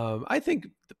I think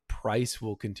the price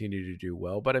will continue to do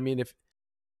well. But I mean,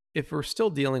 if we're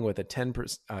still dealing with a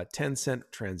 10 cent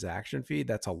transaction fee,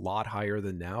 that's a lot higher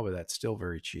than now, but that's still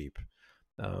very cheap.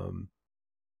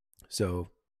 So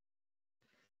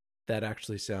that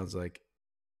actually sounds like,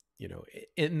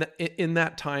 in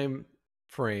that time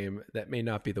frame, that may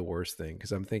not be the worst thing,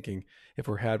 because I'm thinking if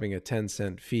we're having a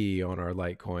 10-cent fee on our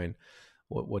Litecoin,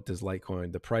 what does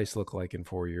Litecoin, the price, look like in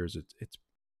 4 years? It's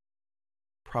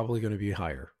probably going to be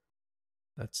higher.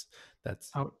 That's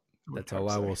all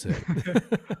I will say.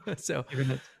 So even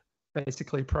it's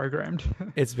basically programmed.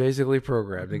 It's basically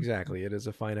programmed. Exactly. It is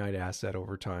a finite asset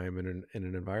over time in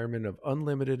an environment of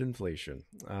unlimited inflation.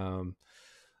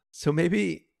 So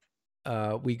maybe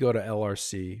we go to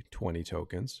LRC20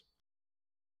 tokens.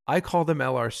 I call them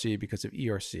LRC because of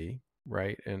ERC,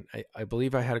 right? And I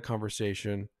believe I had a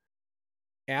conversation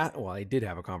I did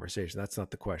have a conversation. That's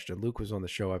not the question. Luke was on the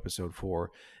show, episode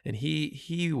 4, and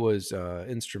he was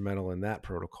instrumental in that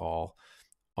protocol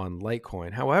on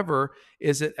Litecoin. However,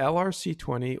 is it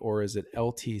LRC20 or is it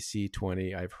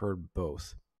LTC20? I've heard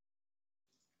both.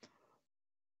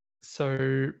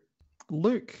 So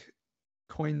Luke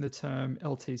coined the term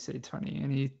LTC20,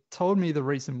 and he told me the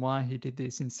reason why he did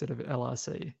this instead of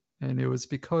LRC. And it was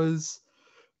because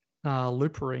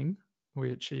loopering,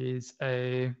 which is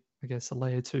a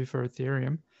layer 2 for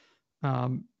Ethereum,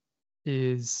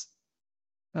 is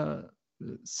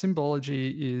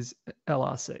symbology is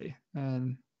LRC,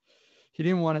 and he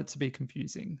didn't want it to be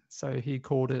confusing, so he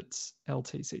called it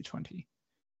LTC20.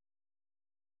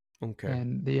 Okay.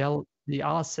 And the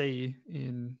RC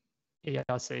in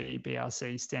ERC,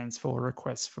 BRC stands for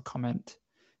request for comment,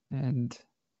 and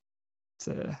it's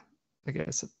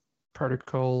a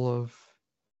protocol of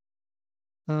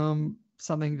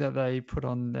something that they put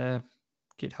on their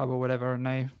GitHub or whatever, and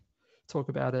they talk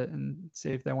about it and see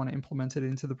if they want to implement it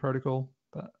into the protocol.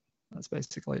 But that's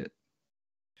basically it.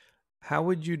 How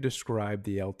would you describe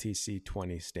the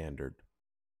LTC20 standard?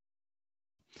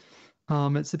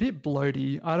 It's a bit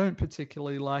bloaty. I don't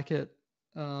particularly like it.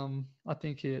 I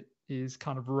think it is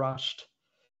kind of rushed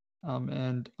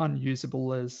and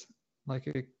unusable as like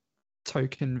a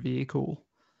token vehicle.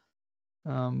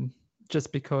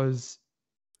 Just because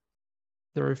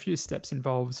there are a few steps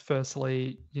involved.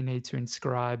 Firstly, you need to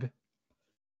inscribe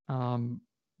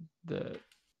the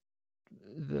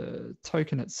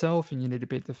token itself, and you need to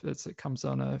be it comes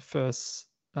on a first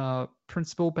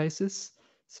principle basis.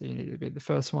 So you need to be the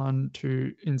first one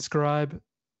to inscribe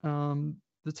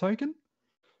the token,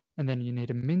 and then you need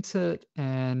to mint it,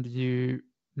 and you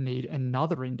need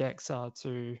another indexer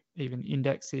to even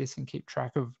index this and keep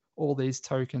track of all these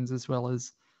tokens as well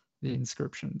as the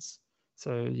inscriptions.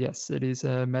 So yes, it is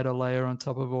a meta layer on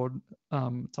top of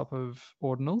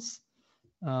ordinals.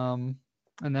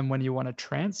 And then when you want to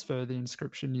transfer the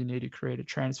inscription, you need to create a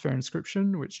transfer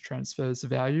inscription, which transfers the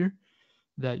value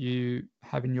that you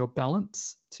have in your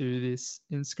balance to this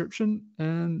inscription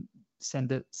and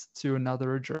send it to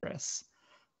another address.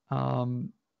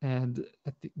 And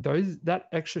that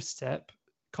extra step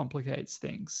complicates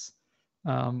things.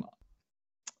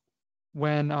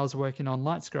 When I was working on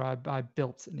Litescribe, I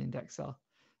built an indexer.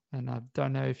 And I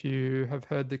don't know if you have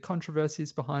heard the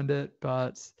controversies behind it,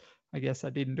 but I guess I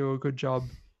didn't do a good job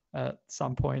at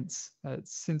some points.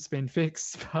 It's since been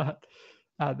fixed, but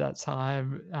at that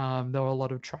time, there were a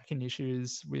lot of tracking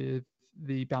issues with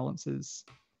the balances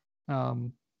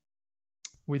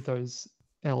with those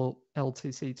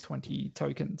LTC20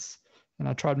 tokens. And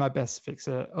I tried my best to fix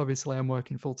it. Obviously, I'm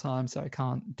working full time, so I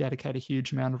can't dedicate a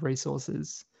huge amount of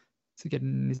resources to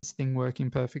getting this thing working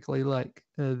perfectly like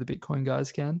the Bitcoin guys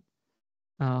can.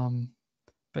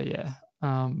 But yeah,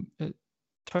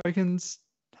 tokens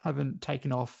haven't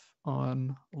taken off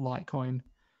on Litecoin.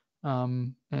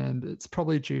 And it's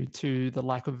probably due to the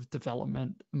lack of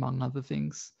development, among other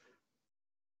things.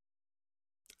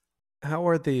 How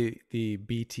are the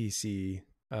BTC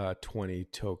 20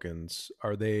 tokens?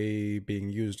 Are they being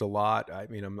used a lot? I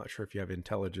mean, I'm not sure if you have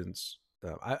intelligence.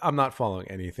 I'm not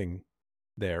following anything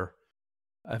there.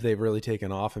 Have they really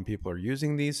taken off and people are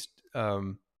using these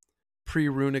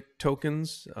pre-runic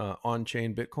tokens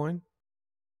on-chain Bitcoin?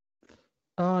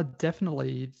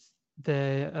 Definitely.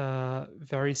 They're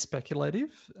very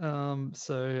speculative.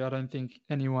 So I don't think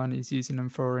anyone is using them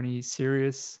for any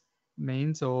serious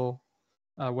means, or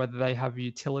whether they have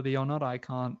utility or not. I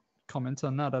can't comment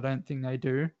on that. I don't think they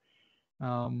do.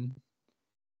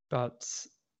 But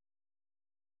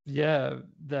yeah,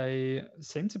 they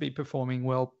seem to be performing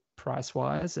well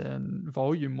price-wise and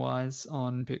volume-wise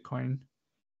on Bitcoin,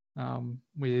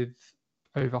 with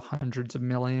over hundreds of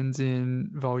millions in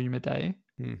volume a day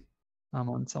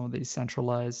on some of these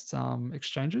centralized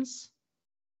exchanges.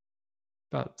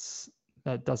 But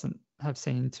that doesn't have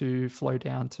seemed to flow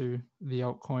down to the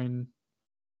altcoin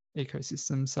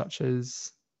ecosystem such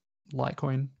as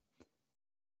Litecoin.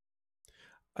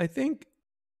 I think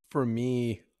for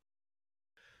me,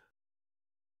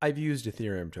 I've used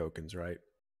Ethereum tokens, right?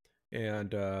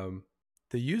 And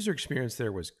the user experience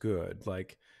there was good.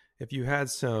 Like if you had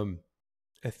some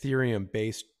Ethereum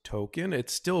based token, it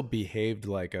still behaved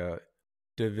like a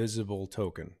divisible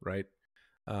token, right?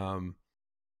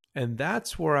 And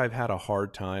that's where I've had a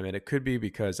hard time. And it could be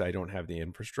because I don't have the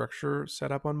infrastructure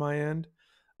set up on my end.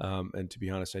 And to be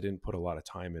honest, I didn't put a lot of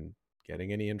time in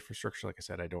getting any infrastructure. Like I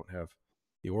said, I don't have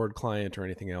the Ord client or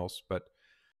anything else. But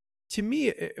to me,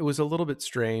 it was a little bit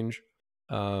strange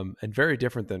and very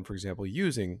different than, for example,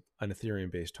 using an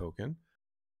Ethereum based token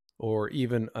or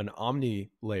even an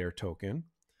Omni layer token.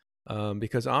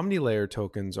 Because Omni layer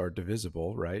tokens are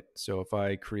divisible, right? So if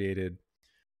I created,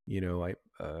 an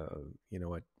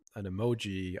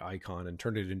emoji icon and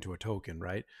turned it into a token,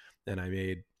 right? Then I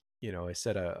made, I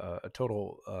set a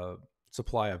total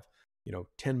supply of,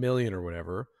 10 million or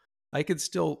whatever. I could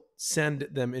still send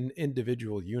them in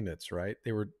individual units, right?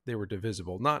 They were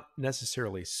divisible, not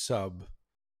necessarily sub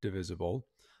divisible.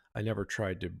 I never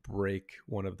tried to break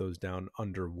one of those down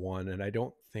under one, and I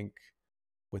don't think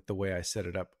with the way I set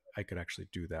it up, I could actually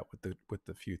do that with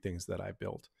the few things that I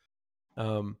built.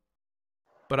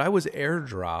 But I was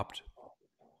airdropped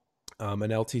an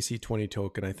LTC20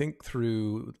 token, I think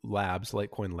through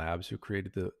Litecoin Labs, who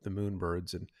created the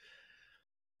Moonbirds, and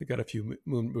they got a few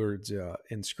Moonbirds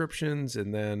inscriptions,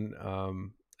 and then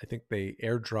I think they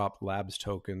airdropped Labs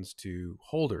tokens to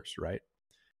holders, right?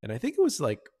 And I think it was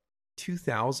like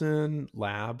 2,000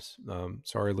 Labs.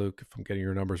 Sorry, Luke, if I'm getting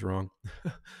your numbers wrong.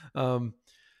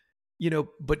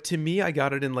 But to me, I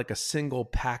got it in like a single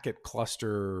packet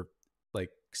cluster, like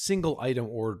single item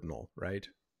ordinal, right?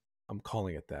 I'm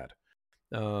calling it that.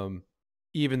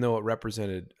 Even though it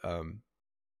represented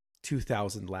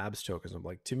 2,000 Labs tokens, I'm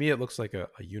like, to me, it looks like a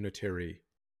unitary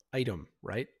item,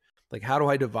 right? Like, how do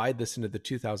I divide this into the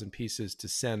 2,000 pieces to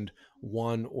send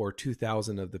 1 or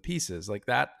 2,000 of the pieces? Like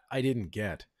that, I didn't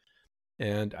get.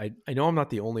 And I know I'm not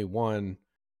the only one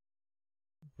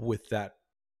with that,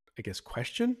 I guess,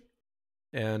 question.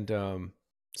 And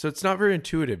so it's not very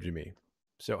intuitive to me.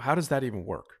 So how does that even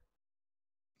work?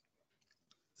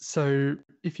 So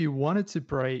if you wanted to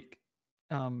break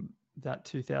that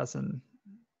 2,000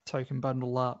 token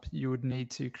bundle up, you would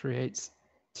need to create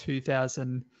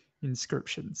 2,000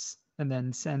 inscriptions and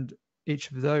then send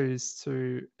each of those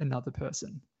to another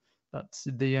person. That's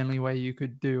the only way you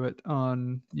could do it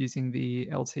on using the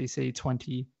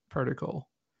LTC-20 protocol,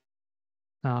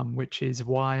 which is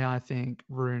why I think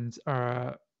runes are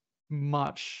a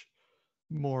much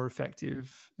more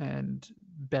effective and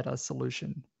better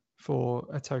solution for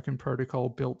a token protocol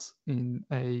built in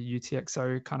a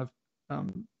UTXO kind of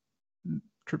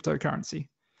cryptocurrency.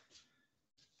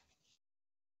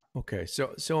 Okay,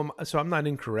 so I'm not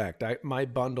incorrect. My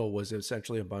bundle was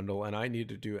essentially a bundle, and I need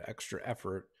to do extra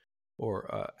effort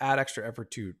or add extra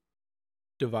effort to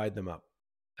divide them up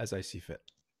as I see fit.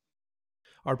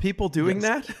 Are people doing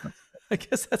Yes. that? I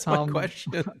guess that's my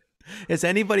question. Is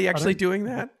anybody actually doing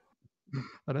that?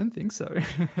 I don't think so.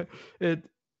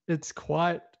 It's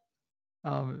quite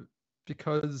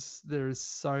because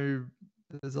there's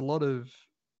a lot of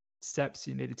steps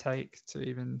you need to take to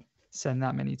even send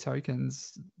that many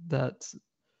tokens, that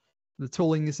the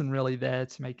tooling isn't really there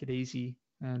to make it easy,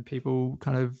 and people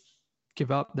kind of give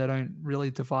up. They don't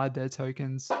really divide their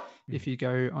tokens. If you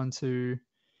go onto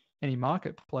any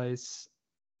marketplace,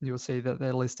 you'll see that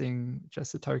they're listing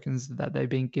just the tokens that they've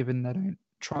been given. They don't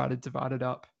try to divide it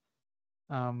up,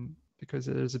 because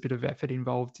there's a bit of effort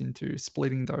involved into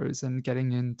splitting those and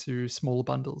getting into smaller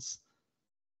bundles.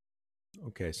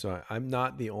 Okay, so I'm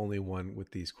not the only one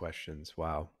with these questions.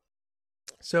 Wow.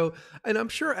 So, and I'm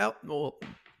sure well,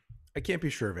 I can't be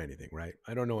sure of anything, right?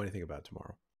 I don't know anything about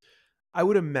tomorrow. I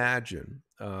would imagine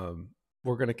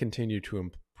we're going to continue to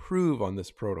improve on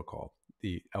this protocol,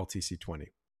 the LTC-20.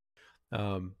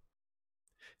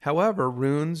 However,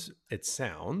 runes, it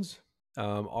sounds,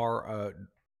 are a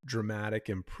dramatic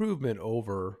improvement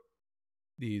over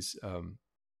these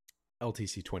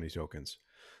LTC-20 tokens.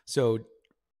 So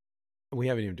we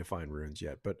haven't even defined runes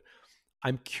yet, but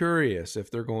I'm curious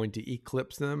if they're going to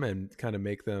eclipse them and kind of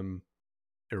make them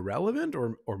irrelevant,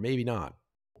 or maybe not.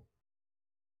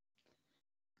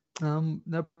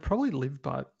 They'll probably live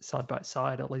by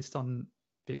side, at least on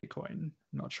Bitcoin. I'm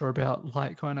not sure about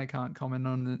Litecoin. I can't comment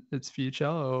on its future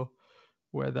or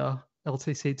whether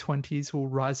LTC-20s will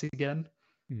rise again,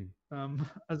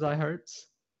 as I hoped.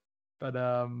 But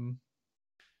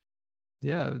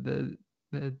yeah, the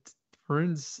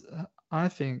runes, I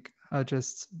think, are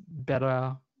just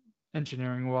better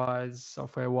engineering-wise,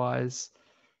 software-wise.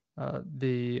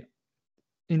 The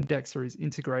indexer is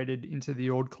integrated into the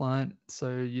Ord client,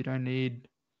 so you don't need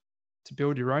to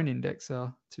build your own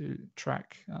indexer to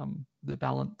track the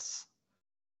balance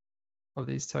of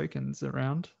these tokens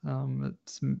around.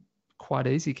 It's quite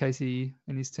easy. Casey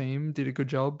and his team did a good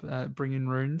job at bringing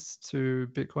runes to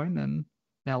Bitcoin and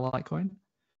now Litecoin.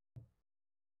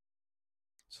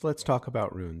 So let's talk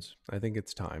about runes. I think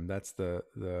it's time. That's the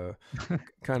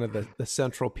kind of the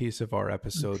central piece of our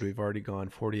episode. We've already gone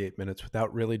 48 minutes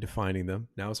without really defining them.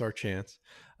 Now's our chance.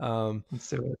 Let's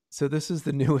do it. So this is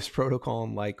the newest protocol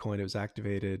in Litecoin. It was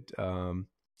activated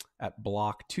at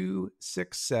block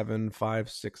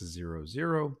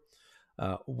 2675600.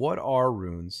 What are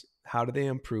runes? How do they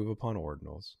improve upon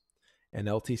ordinals and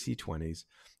LTC-20s?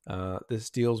 This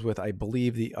deals with, I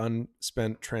believe, the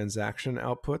unspent transaction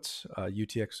outputs,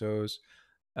 UTXOs,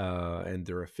 and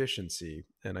their efficiency.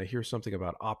 And I hear something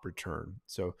about op return.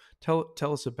 So tell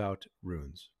us about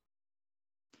runes.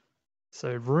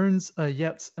 So runes are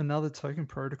yet another token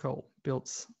protocol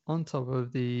built on top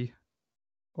of the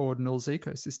Ordinals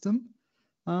ecosystem,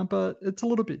 but it's a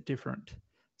little bit different.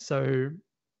 So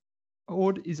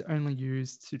Ord is only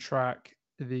used to track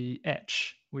the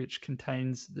etch, which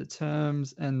contains the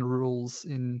terms and rules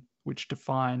in which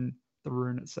define the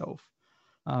rune itself.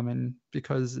 And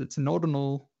because it's an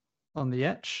ordinal on the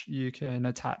etch, you can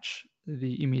attach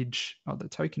the image or the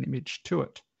token image to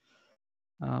it.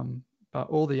 But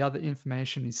all the other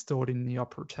information is stored in the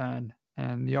op return,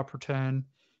 and the op return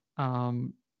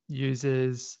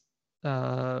uses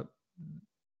the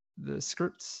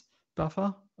scripts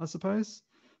buffer, I suppose.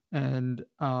 And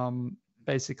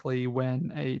basically,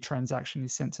 when a transaction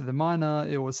is sent to the miner,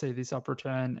 it will see this op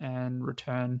return and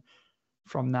return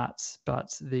from that.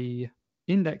 But the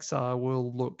indexer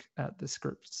will look at the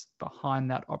scripts behind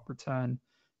that op return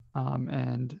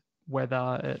and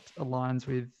whether it aligns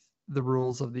with the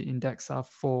rules of the indexer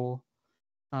for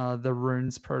the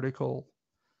runes protocol.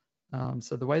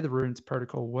 So the way the runes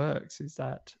protocol works is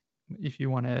that if you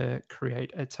want to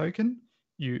create a token,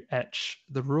 you etch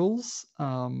the rules,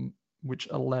 which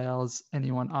allows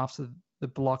anyone after the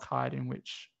block height in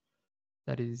which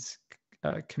that is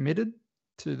committed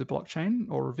to the blockchain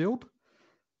or revealed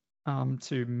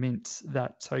to mint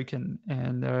that token.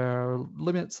 And there are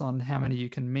limits on how many you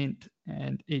can mint,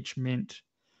 and each mint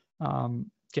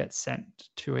gets sent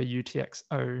to a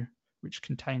UTXO which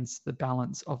contains the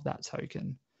balance of that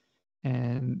token.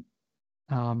 And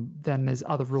then there's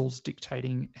other rules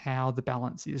dictating how the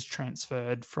balance is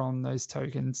transferred from those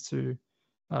tokens to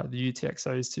the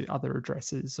UTXOs to other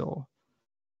addresses or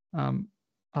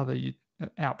other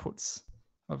outputs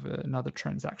of another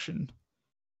transaction.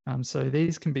 So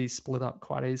these can be split up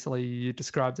quite easily. You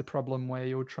described a problem where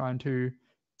you're trying to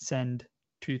send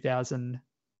 2,000.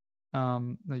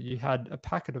 You had a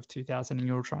packet of 2,000 and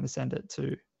you were trying to send it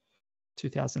to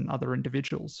 2,000 other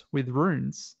individuals. With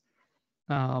runes,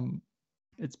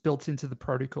 it's built into the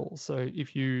protocol. So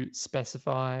if you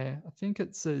specify, I think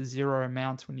it's a 0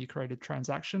 amount when you create a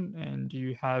transaction and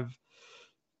you have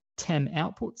 10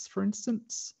 outputs, for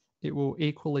instance, it will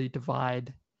equally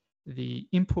divide the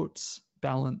inputs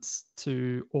balance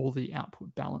to all the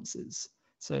output balances.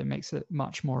 So it makes it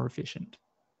much more efficient.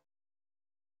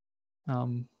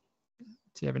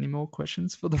 Do you have any more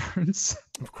questions for the runes?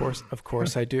 Of course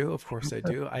I do. Of course I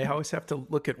do. I always have to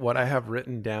look at what I have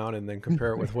written down and then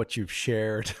compare it with what you've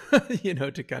shared,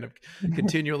 to kind of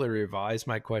continually revise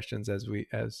my questions as we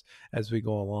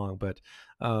go along. But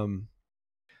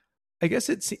I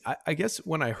guess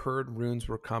when I heard runes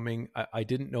were coming, I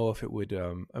didn't know if it would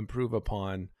improve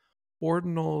upon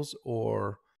ordinals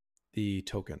or the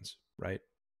tokens, right?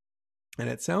 And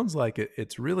it sounds like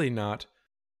it's really not.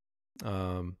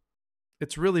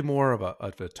 It's really more of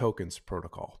a tokens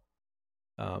protocol.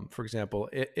 For example,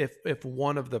 if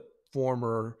one of the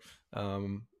former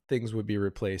things would be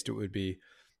replaced, it would be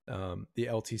the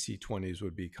LTC20s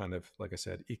would be kind of, like I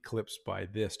said, eclipsed by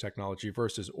this technology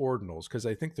versus ordinals, because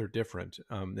I think they're different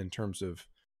in terms of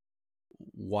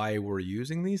why we're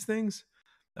using these things.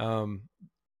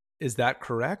 Is that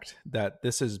correct? That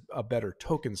this is a better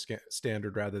token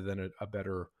standard rather than a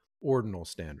better ordinal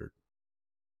standard?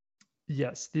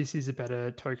 Yes, this is a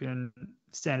better token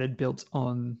standard built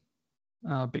on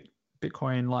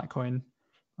Bitcoin, Litecoin,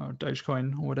 or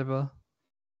Dogecoin, or whatever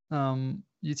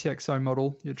UTXO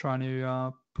model you're trying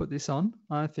to put this on.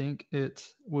 I think it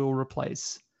will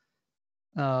replace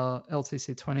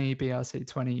LTC20,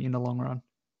 BRC20 in the long run.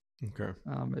 Okay.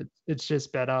 It's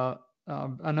just better.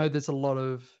 I know there's a lot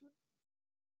of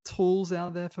tools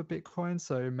out there for Bitcoin,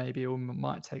 so maybe it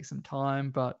might take some time,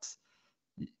 but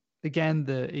again,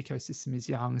 the ecosystem is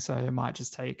young, so it might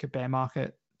just take a bear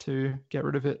market to get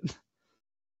rid of it.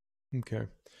 Okay.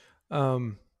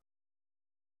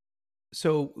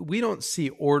 So we don't see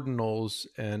ordinals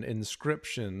and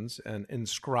inscriptions and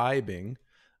inscribing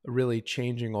really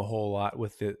changing a whole lot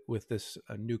with this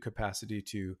new capacity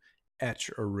to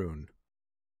etch a rune.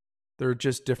 They're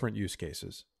just different use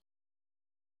cases.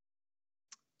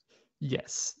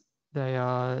 Yes, they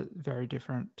are very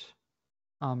different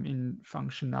in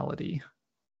functionality.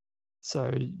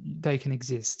 So they can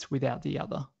exist without the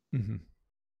other. Mm-hmm.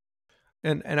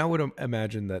 And I would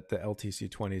imagine that the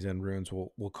LTC20s and runes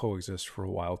will coexist for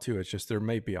a while too. It's just there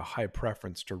may be a high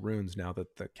preference to runes now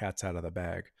that the cat's out of the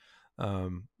bag.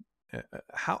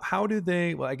 How do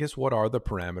they? Well, I guess what are the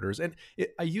parameters? And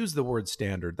I use the word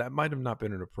standard. That might have not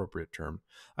been an appropriate term.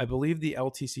 I believe the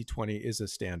LTC20 is a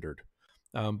standard,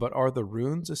 but are the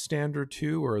runes a standard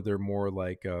too, or are there more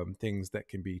like things that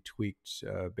can be tweaked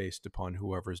based upon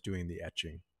whoever's doing the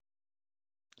etching?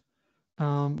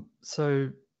 So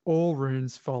all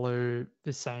runes follow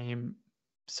the same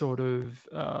sort of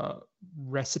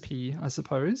recipe, I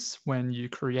suppose, when you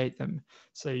create them.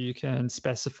 So you can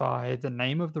specify the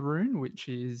name of the rune, which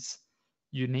is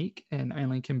unique and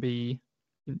only can be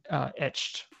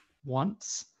etched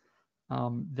once.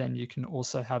 Then you can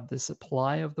also have the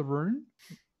supply of the rune,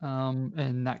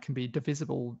 and that can be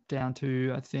divisible down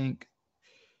to, I think,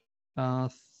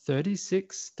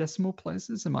 36 decimal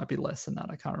places. It might be less than that.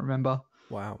 I can't remember.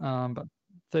 Wow. But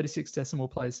 36 decimal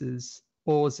places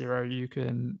or 0, you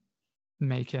can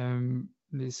make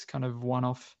this kind of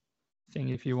one-off thing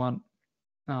if you want,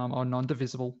 or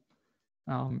non-divisible.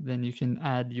 Then you can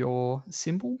add your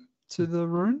symbol to the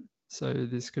rune. So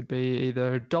this could be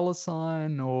either a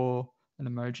 $ or an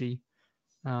emoji.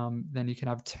 Then you can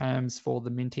have terms for the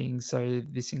minting. So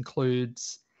this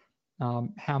includes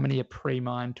how many are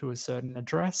pre-mined to a certain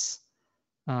address.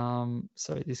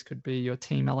 So this could be your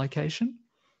team allocation,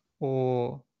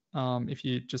 or if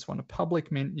you just want a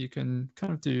public mint, you can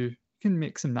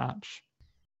mix and match.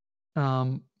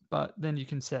 But then you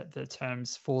can set the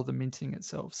terms for the minting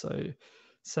itself. So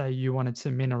say you wanted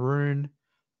to mint a rune,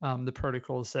 the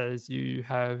protocol says you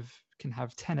can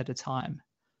have 10 at a time.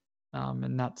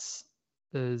 And that's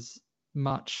as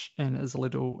much and as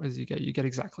little as you get. You get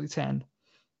exactly 10.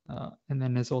 And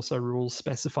then there's also rules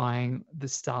specifying the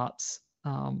start's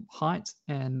height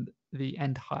and the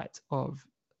end height of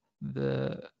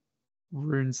the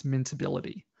rune's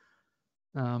mintability,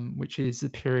 which is the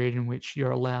period in which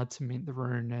you're allowed to mint the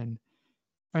rune, and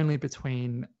only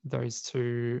between those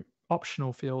two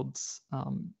optional fields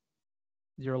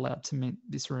you're allowed to mint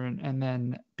this rune, and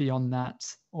then beyond that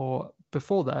or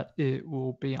before that, it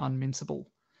will be unmintable.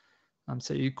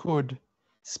 So you could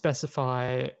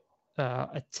specify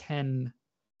a 10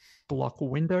 block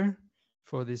window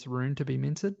for this rune to be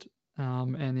minted,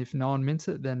 and if no one mints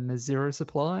it, then there's zero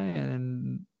supply,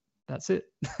 and that's it.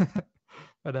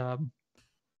 But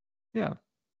yeah,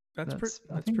 I That's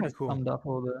think pretty I cool. summed up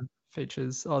all the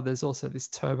features. Oh, there's also this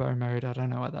turbo mode. I don't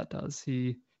know what that does.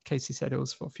 Casey said it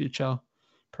was for future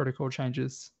protocol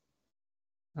changes,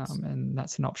 and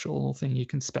that's an optional thing you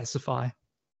can specify.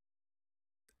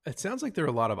 It sounds like there are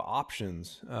a lot of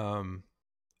options.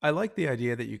 I like the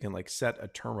idea that you can like set a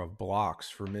term of blocks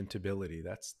for mintability.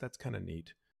 That's kind of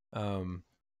neat. Um,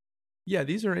 yeah,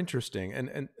 these are interesting,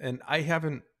 and I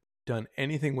haven't done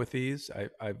anything with these.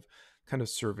 I've kind of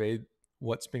surveyed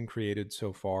what's been created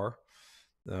so far.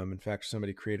 In fact,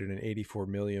 somebody created an 84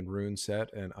 million rune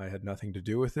set, and I had nothing to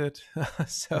do with it.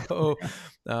 So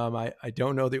I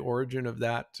don't know the origin of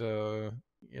that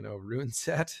rune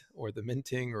set or the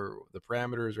minting or the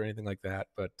parameters or anything like that.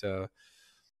 But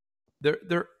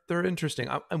they're interesting.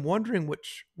 I'm wondering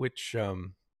which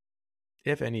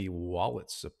if any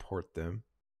wallets support them.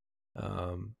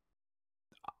 Um,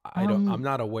 I'm Um,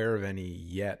 not aware of any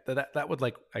yet. That would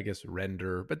like I guess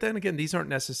render, but then again, these aren't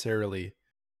necessarily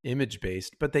image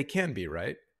based, but they can be,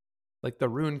 right? Like the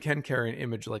rune can carry an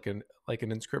image like an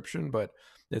inscription, but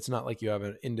it's not like you have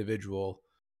an individual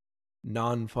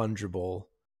non-fungible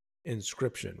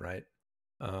inscription, right?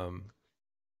 Um,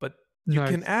 but you no,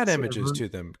 can add so images to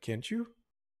them, can't you?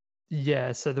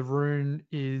 yeah, so the rune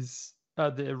image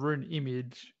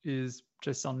is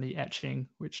just on the etching,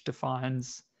 which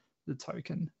defines the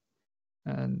token,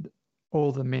 and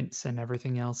all the mints and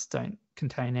everything else don't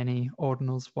contain any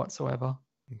ordinals whatsoever.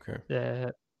 Okay.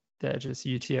 They're they're just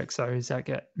UTXOs that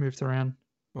get moved around.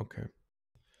 Okay.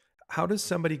 How does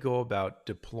somebody go about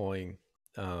deploying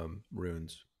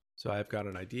runes? So I've got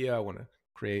an idea. I want to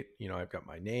create, I've got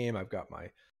my name, I've got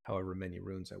my however many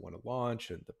runes I want to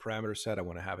launch, and the parameter set. I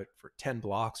want to have it for 10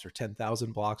 blocks or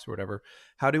 10,000 blocks or whatever.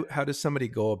 How does somebody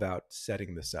go about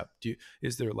setting this up?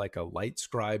 Is there like a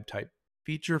Litescribe type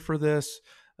feature for this,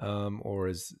 or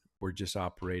is we're just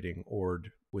operating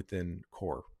Ord within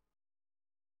Core?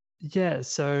 Yeah,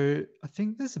 so I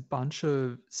think there's a bunch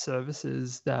of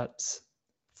services that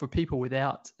for people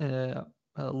without a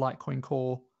Litecoin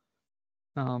Core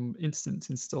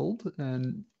instance installed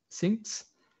and synced,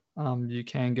 you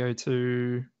can go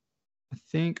to, I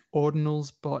think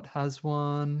Ordinals bot has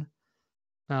one,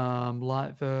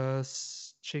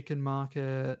 Lightverse, Chicken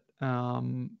Market,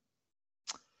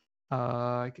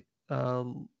 uh, uh,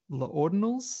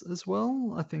 Ordinals as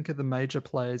well. I think are the major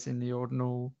players in the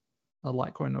Ordinal,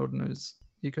 Litecoin Ordinals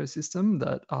ecosystem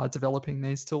that are developing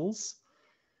these tools.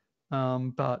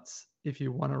 But if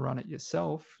you want to run it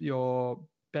yourself, your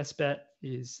best bet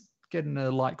is getting a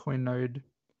Litecoin node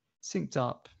synced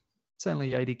up. It's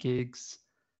only 80 gigs,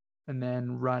 and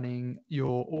then running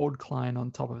your Ord client on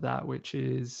top of that, which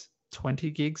is 20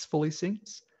 gigs fully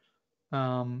synced.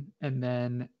 And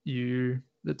then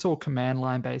it's all command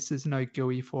line based. There's no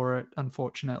GUI for it,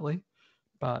 unfortunately,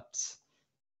 but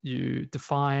you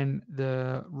define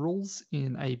the rules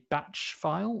in a batch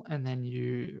file, and then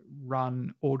you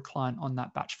run Ord client on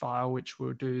that batch file, which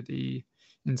will do the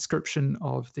inscription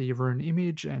of the rune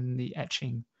image and the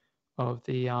etching of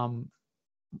the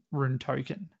rune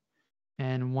token.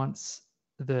 And once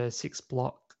the 6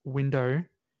 block window,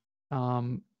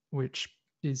 which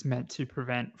is meant to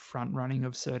prevent front running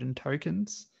of certain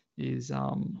tokens, is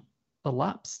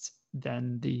elapsed,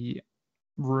 then the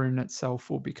rune itself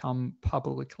will become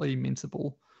publicly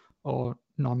mintable or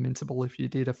non-mintable if you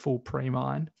did a full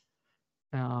pre-mine,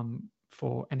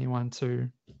 for anyone to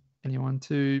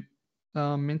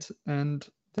mint and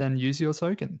then use your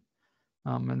token.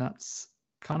 And that's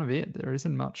kind of it. There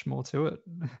isn't much more to it.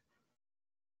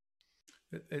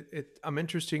 I'm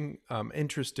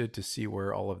interested to see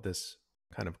where all of this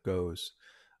kind of goes.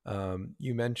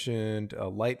 You mentioned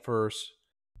Lightverse,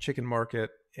 Chicken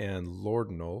Market, and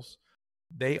Lordinals.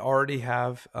 They already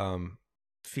have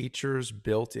features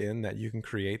built in that you can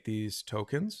create these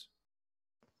tokens.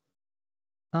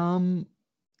 um,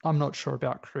 I'm not sure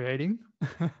about creating.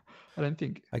 I don't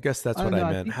think. I guess that's I don't what I know. I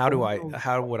meant. think Ordinals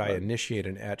How would I offer. initiate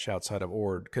an etch outside of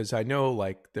Ord? Because I know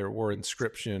like there were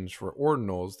inscriptions for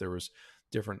Ordinals. There was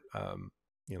different,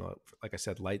 like I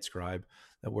said, Litescribe,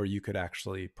 where you could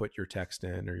actually put your text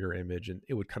in or your image, and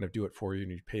it would kind of do it for you,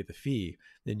 and you'd pay the fee.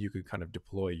 Then you could kind of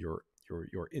deploy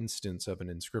your instance of an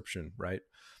inscription, right?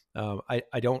 I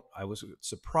was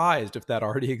surprised if that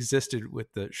already existed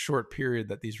with the short period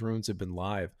that these runes have been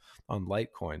live on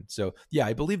Litecoin. So yeah,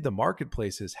 I believe the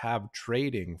marketplaces have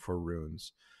trading for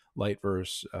runes,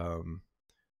 Liteverse,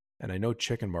 and I know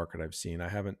Chicken Market I've seen. I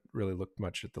haven't really looked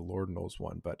much at the Ordinals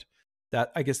one, but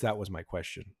I guess that was my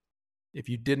question. If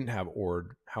you didn't have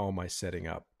Ord, how am I setting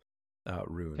up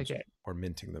runes Okay. or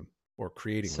minting them or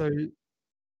creating So them?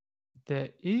 there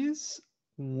is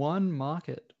one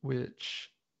market which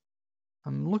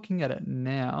I'm looking at it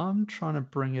now. I'm trying to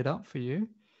bring it up for you.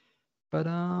 But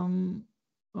oh,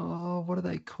 what are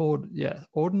they called? Yeah,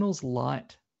 Ordinals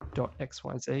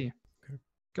Lite.xyz. Okay.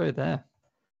 Go there.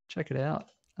 Check it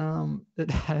out.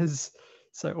 It has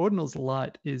so Ordinals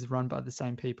Lite is run by the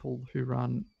same people who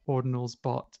run Ordinals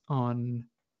Bot on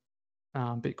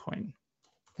Bitcoin,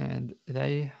 and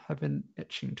they have an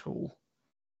etching tool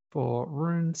for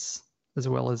runes as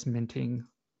well as minting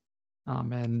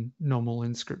and normal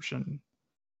inscription.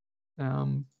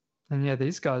 And yeah,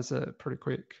 these guys are pretty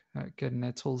quick at getting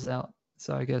their tools out.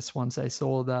 So I guess once they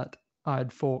saw that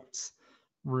I'd forked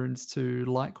runes to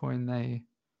Litecoin, they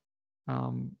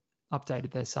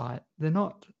updated their site. They're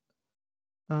not,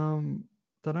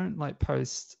 they don't like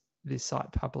post this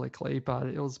site publicly, but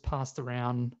it was passed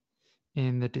around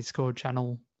in the Discord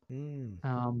channel. And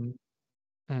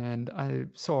I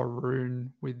saw a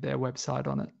rune with their website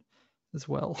on it as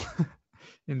well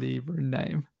in the rune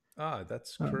name. Ah,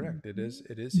 that's correct. It is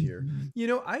here. Mhm. You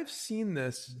know, I've seen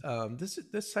this.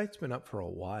 This site's been up for a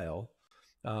while.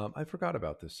 I forgot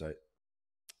about this site.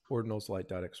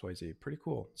 Ordinalslight.xyz. Pretty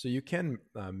cool. So you can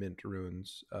mint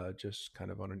runes just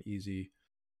kind of on an easy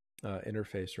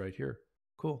interface right here.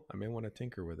 Cool. I may want to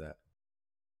tinker with that.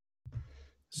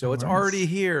 So No it's already worries.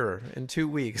 here in 2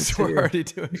 weeks. It's We're here. already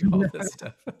doing all this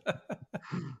stuff.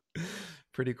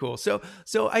 Pretty cool. So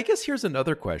I guess here's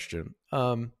another question.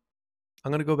 I'm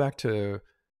going to go back to,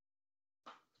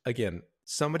 again,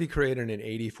 somebody created an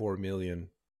 84 million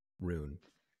rune.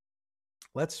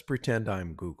 Let's pretend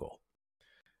I'm Google.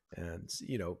 And,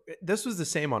 you know, this was the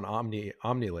same on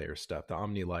OmniLayer stuff, the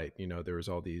OmniLight. You know, there was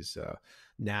all these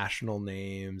national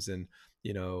names and,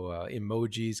 you know,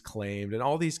 emojis claimed and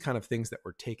all these kind of things that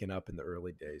were taken up in the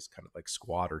early days, kind of like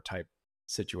squatter type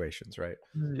situations, right?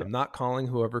 Yeah. I'm not calling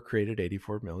whoever created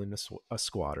 84 million a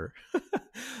squatter,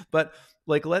 but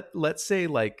like let's say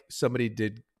like somebody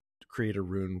did create a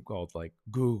rune called like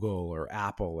Google or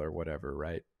Apple or whatever,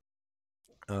 right?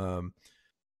 And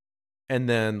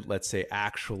then let's say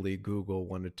actually Google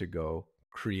wanted to go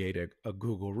create a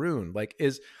Google rune. Like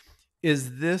is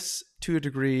this to a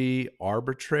degree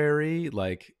arbitrary?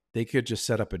 Like they could just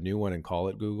set up a new one and call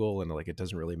it Google and like it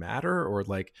doesn't really matter? Or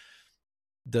like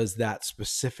does that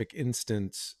specific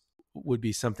instance would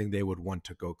be something they would want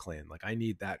to go claim? Like I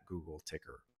need that Google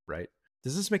ticker, right?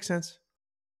 Does this make sense?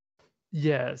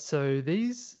 Yeah, so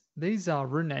these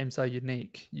rune names are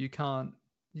unique. You can't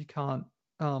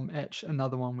etch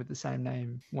another one with the same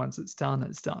name. Once it's done,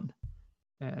 it's done.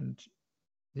 And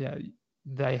yeah,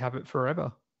 they have it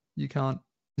forever. You can't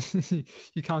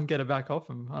you can't get it back off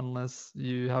them unless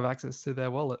you have access to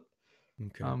their wallet.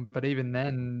 Okay. But even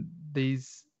then,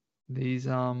 these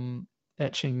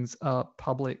etchings are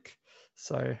public.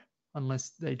 So unless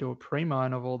they do a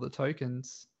pre-mine of all the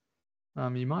tokens,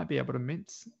 you might be able to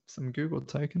mint some Google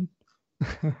token.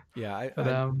 Yeah,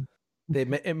 But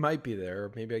it might be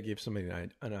there. Maybe I gave somebody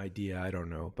an idea. I don't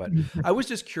know, but I was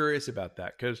just curious about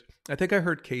that because I think I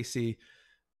heard Casey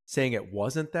saying it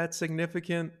wasn't that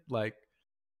significant. Like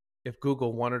if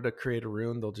Google wanted to create a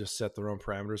rune, they'll just set their own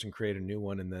parameters and create a new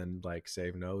one, and then like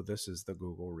say, no, this is the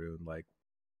Google rune. Like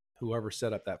whoever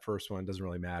set up that first one doesn't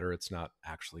really matter. It's not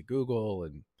actually Google,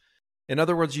 and in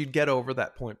other words, you'd get over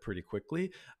that point pretty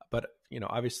quickly. But you know,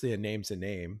 obviously, a name's a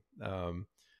name.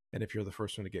 And if you're the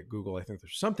first one to get Google, I think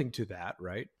there's something to that,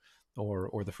 right?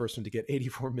 Or the first one to get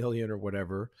 84 million or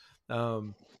whatever.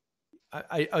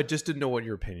 I just didn't know what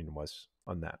your opinion was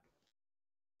on that.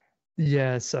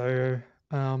 yeah, so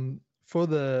for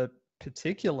the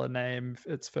particular name,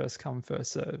 it's first come,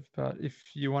 first serve. But if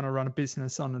you want to run a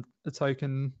business on a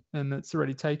token and it's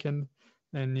already taken,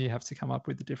 then you have to come up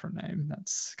with a different name.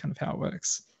 That's kind of how it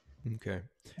works. Okay.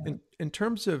 In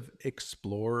terms of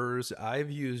explorers,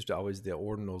 I've used always the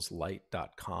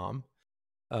ordinalslight.com.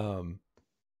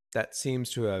 That seems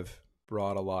to have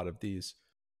brought a lot of these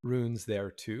runes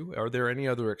there too. Are there any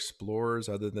other explorers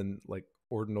other than like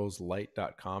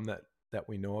ordinalslight.com that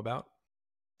we know about?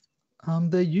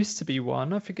 There used to be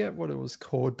one. I forget what it was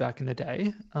called back in the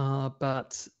day.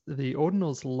 But the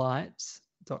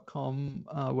ordinalslight.com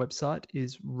website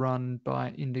is run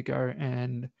by Indigo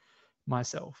and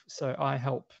myself. So I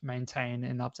help maintain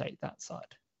and update that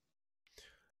side.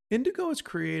 Indigo is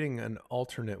creating an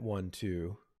alternate one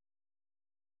too.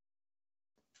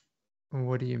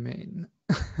 What do you mean?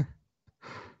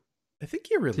 I think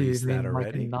you Do you released that mean like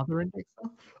already. another indexer?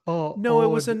 Oh, No, it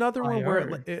was another one where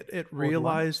Ord.io, it Ord1.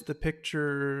 realized the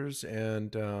pictures,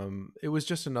 and it was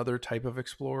just another type of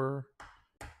explorer.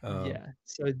 Yeah,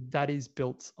 so that is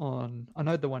built on. I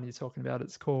know the one you're talking about.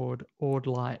 It's called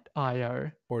Ord.io,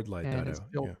 and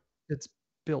Ordlight.io. Yeah. it's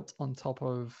built on top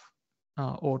of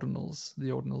Ordinals, the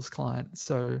Ordinals client.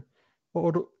 So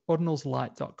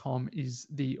ordinalslite.com is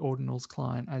the Ordinals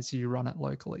client as you run it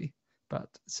locally, but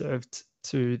served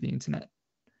to the internet.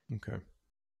 Okay.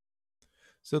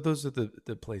 So those are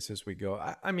the places we go.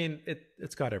 I mean,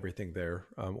 it's got everything there.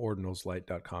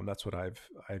 Ordinalslight.com. That's what I've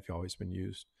always been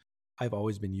used. I've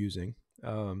always been using.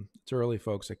 It's early,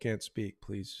 folks. I can't speak.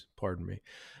 Please pardon me.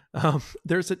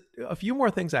 There's a few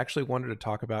more things I actually wanted to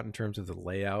talk about in terms of the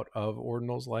layout of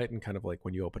Ordinals Light and kind of like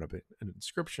when you open up an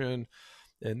inscription.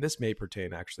 And this may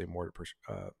pertain actually more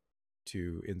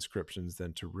to inscriptions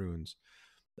than to runes.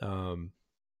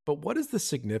 But what is the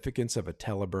significance of a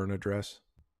Teleburn address?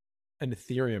 An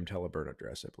Ethereum Teleburn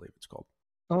address, I believe it's called.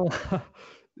 Oh,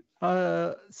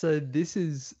 so this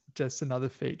is just another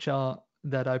feature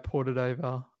that I ported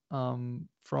over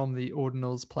from the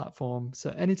Ordinals platform. So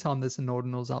anytime there's an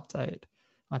Ordinals update,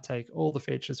 I take all the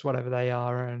features, whatever they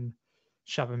are, and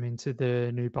shove them into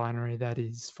the new binary that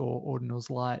is for Ordinals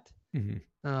Lite.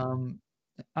 Mm-hmm.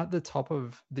 At the top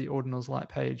of the Ordinals Lite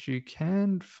page, you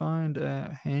can find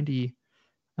a handy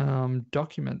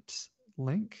document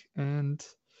link, and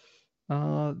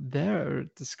there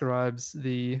it describes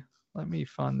the. Let me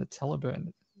find the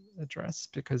Teleburn address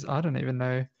because I don't even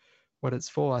know what it's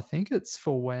for. I think it's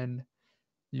for when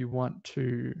you want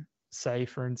to, say,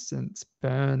 for instance,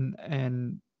 burn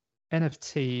an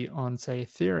NFT on, say,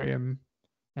 Ethereum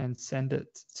and send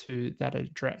it to that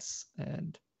address.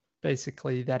 And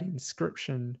basically, that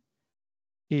inscription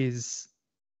is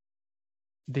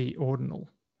the ordinal.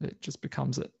 It just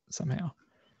becomes it somehow.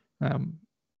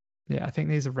 Yeah, I think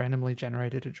these are randomly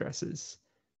generated addresses.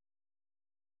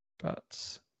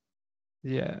 But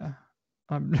yeah,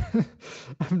 I'm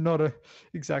I'm not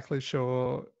exactly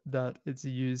sure that it's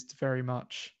used very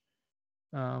much.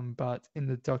 But in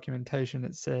the documentation,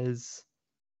 it says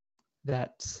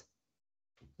that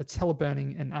a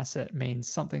teleburning an asset means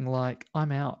something like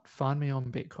 "I'm out, find me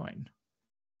on Bitcoin."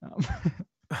 Um,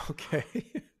 Okay.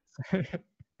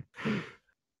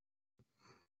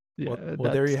 yeah,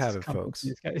 Well, there you have that's it, kind of the folks.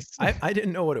 use case. I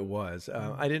didn't know what it was.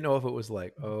 I didn't know if it was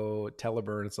like, oh,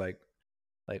 Teleburn. It's like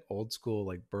old school,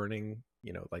 like burning,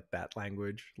 like that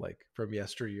language, like from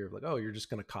yesteryear. Like, oh, you're just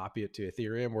going to copy it to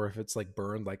Ethereum, or if it's like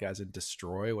burned, like as in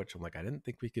destroy, which I'm like, I didn't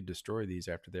think we could destroy these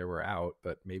after they were out,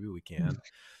 but maybe we can.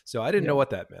 So I didn't know Yeah, what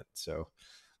that meant. So,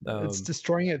 it's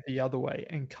destroying it the other way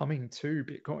and coming to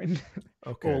Bitcoin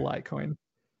or okay. Litecoin.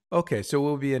 Okay. So it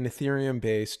will be an Ethereum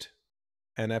based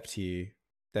NFT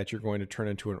that you're going to turn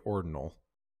into an ordinal.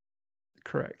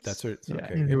 Correct. That's it. Yeah,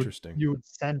 Okay. and Interesting. you would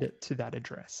send it to that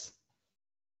address,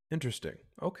 Interesting.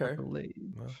 I Okay. believe.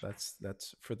 Well,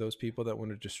 that's for those people that want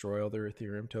to destroy all their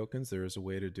Ethereum tokens. There is a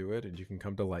way to do it, and you can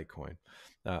come to Litecoin.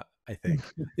 I think.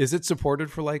 Is it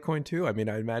supported for Litecoin too? I mean,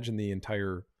 I imagine the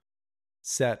entire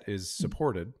set is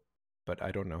supported, but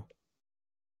I don't know.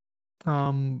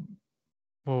 Um,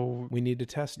 well, We need to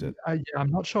test it. yeah,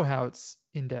 I'm not sure how it's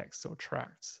indexed or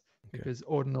tracked Okay. because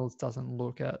Ordinals doesn't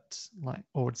look at like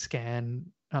OrdScan,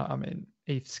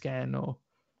 ETHScan or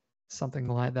something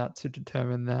like that to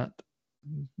determine that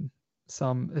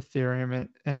some Ethereum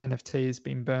NFT has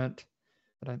been burnt.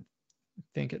 I don't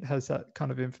think it has that kind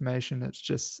of information. It's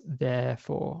just there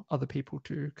for other people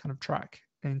to kind of track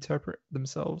and interpret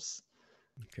themselves.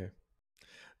 Okay.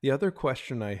 The other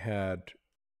question I had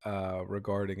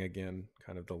regarding again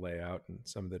kind of the layout and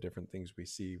some of the different things we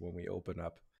see when we open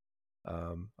up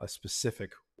a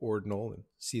specific ordinal and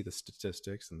see the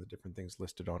statistics and the different things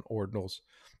listed on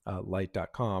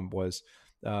ordinalslight.com was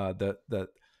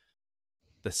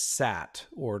the SAT,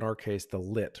 or in our case, the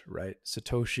lit, right?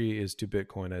 Satoshi is to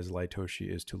Bitcoin as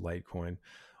Litoshi is to Litecoin.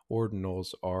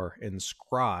 Ordinals are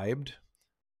inscribed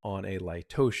on a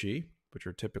Litoshi, which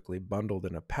are typically bundled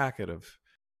in a packet of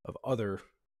other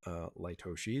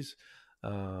Litoshis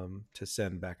to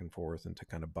send back and forth and to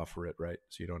kind of buffer it, right?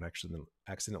 So you don't actually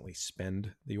accidentally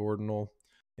spend the ordinal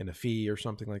in a fee or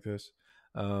something like this.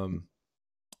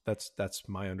 That's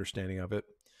my understanding of it.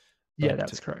 Yeah,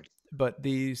 that's correct. But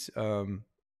these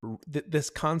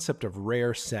this concept of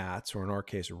rare sats, or in our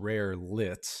case, rare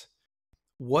lits,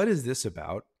 what is this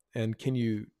about? And can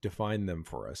you define them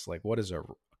for us? Like, what is a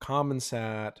common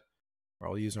sat? or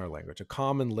I'll use in our language, a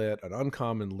common lit, an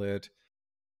uncommon lit,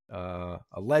 a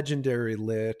legendary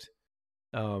lit.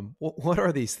 What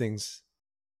are these things?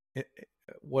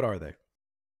 What are they?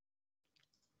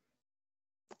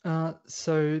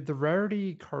 So the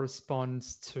rarity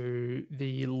corresponds to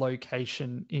the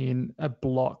location in a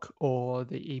block or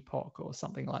the epoch or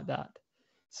something like that.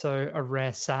 So a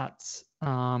rare sat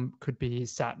could be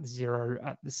sat 0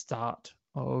 at the start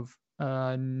of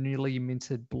a newly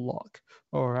minted block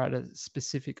or at a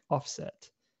specific offset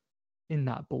in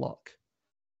that block.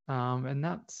 And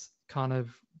that's kind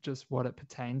of just what it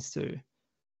pertains to.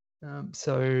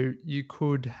 So you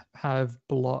could have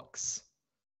blocks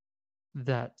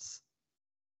that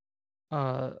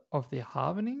of the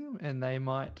halvening, and they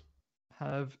might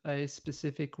have a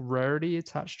specific rarity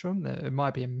attached to them. It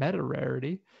might be a meta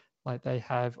rarity, like they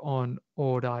have on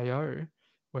Ord.io,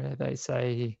 where they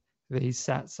say these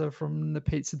sats are from the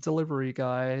pizza delivery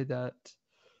guy that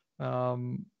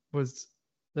was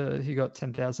he got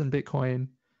 10,000 Bitcoin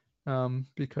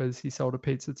because he sold a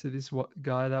pizza to this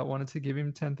guy that wanted to give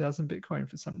him 10,000 Bitcoin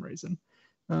for some reason.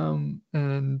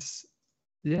 And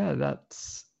yeah,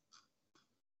 that's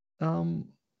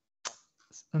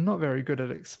I'm not very good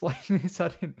at explaining this. I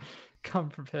didn't come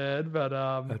prepared, but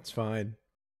That's fine.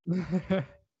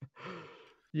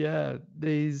 yeah,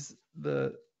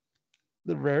 the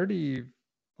rarity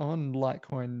on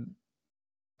Litecoin,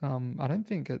 I don't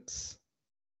think it's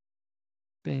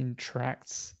been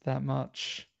tracked that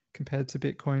much compared to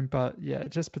Bitcoin, but yeah,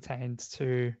 it just pertains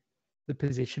to the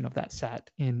position of that sat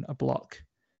in a block.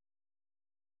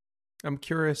 I'm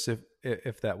curious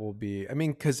if that will be. I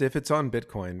mean, because if it's on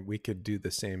Bitcoin, we could do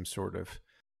the same sort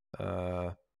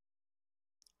of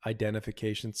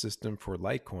identification system for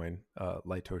Litecoin,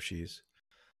 Litoshis.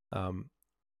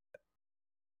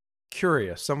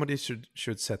 Curious. Somebody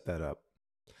should set that up.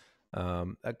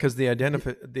 Because the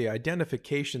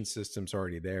identification system's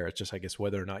already there. It's just, I guess,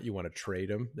 whether or not you want to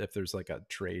trade them. If there's like a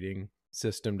trading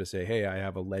system to say, hey, I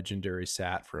have a legendary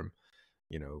sat from,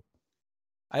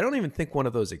 I don't even think one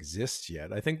of those exists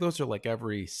yet. I think those are like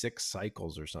every 6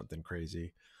 cycles or something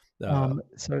crazy. So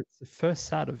it's the first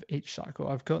sat of each cycle.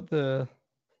 I've got the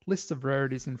list of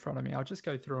rarities in front of me. I'll just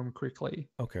go through them quickly.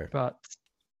 Okay. But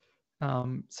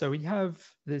so we have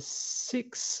the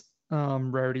 6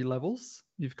 rarity levels.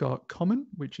 You've got common,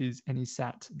 which is any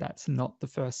sat that's not the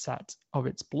first sat of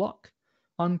its block.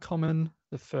 Uncommon,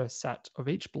 the first sat of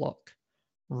each block.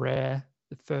 Rare,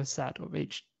 the first sat of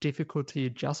each difficulty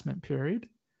adjustment period.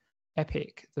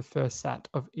 Epic, the first sat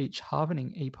of each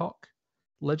halvening epoch.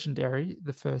 Legendary,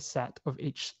 the first sat of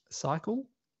each cycle.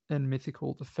 And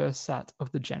mythical, the first sat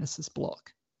of the Genesis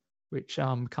block, which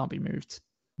can't be moved.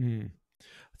 I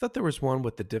thought there was one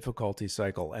with the difficulty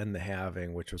cycle and the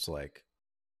halving, which was like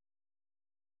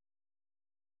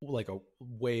a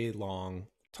way long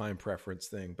time preference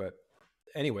thing. But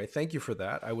anyway, thank you for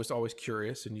that. I was always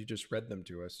curious, and you just read them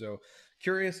to us. So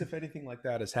curious if anything like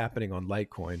that is happening on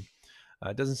Litecoin.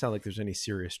 It doesn't sound like there's any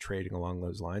serious trading along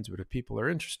those lines, but if people are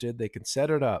interested, they can set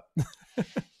it up.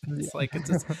 It's like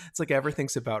it's like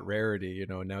everything's about rarity,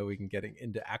 Now we can get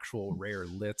into actual rare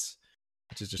lits,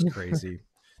 which is just crazy.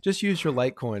 Just use your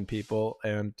Litecoin, people,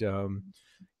 and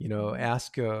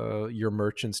ask your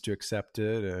merchants to accept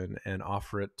it and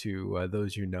offer it to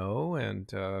those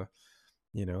and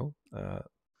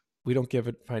we don't give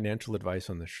it financial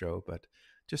advice on the show, but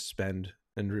just spend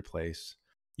and replace.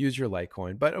 Use your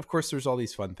Litecoin. But of course, there's all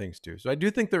these fun things too. So I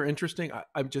do think they're interesting.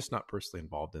 I'm just not personally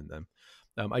involved in them.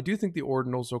 I do think the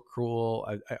ordinals are cool.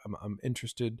 I'm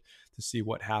interested to see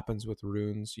what happens with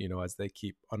runes, as they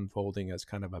keep unfolding as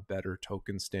kind of a better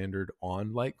token standard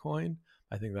on Litecoin.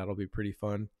 I think that'll be pretty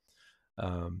fun.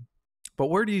 But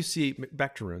where do you see,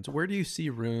 back to runes, where do you see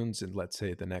runes in, let's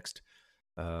say, the next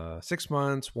 6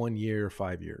 months, 1 year,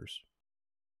 5 years?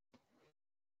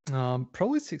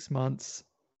 Probably 6 months.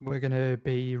 We're going to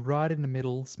be right in the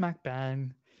middle, smack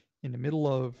bang, in the middle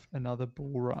of another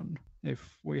bull run.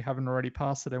 If we haven't already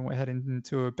passed it and we're heading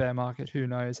into a bear market, who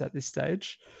knows at this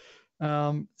stage.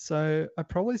 So I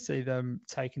probably see them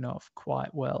taking off quite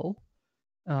well,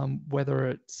 whether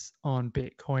it's on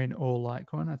Bitcoin or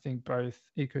Litecoin. I think both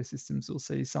ecosystems will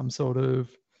see some sort of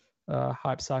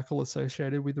hype cycle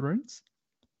associated with runes.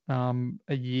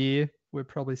 A year, we're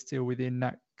probably still within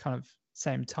that kind of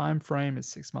same time frame as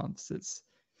 6 months. It's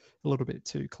a little bit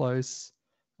too close.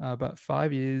 But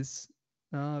 5 years,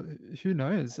 who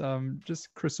knows?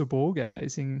 Just crystal ball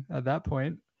gazing at that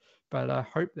point. But I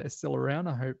hope they're still around.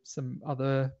 I hope some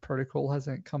other protocol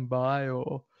hasn't come by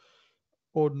or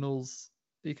Ordinals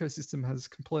ecosystem has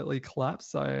completely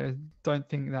collapsed. I don't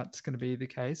think that's going to be the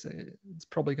case. It's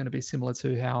probably going to be similar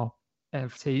to how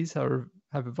NFTs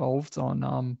have evolved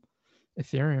on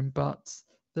Ethereum, but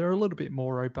they're a little bit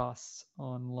more robust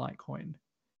on Litecoin,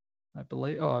 I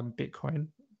believe, on Bitcoin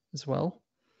as well,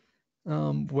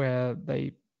 where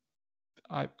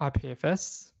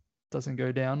IPFS doesn't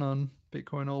go down on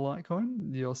Bitcoin or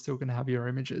Litecoin. You're still going to have your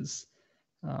images,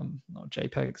 not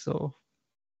JPEGs or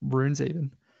runes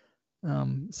even.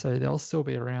 So they'll still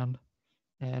be around,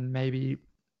 and maybe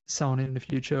someone in the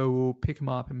future will pick them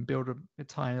up and build a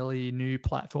entirely new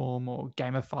platform or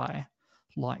gamify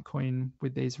Litecoin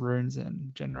with these runes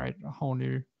and generate a whole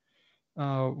new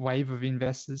wave of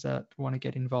investors that want to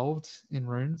get involved in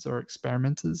runes, or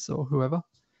experimenters or whoever.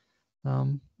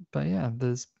 But yeah,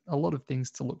 there's a lot of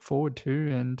things to look forward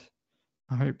to, and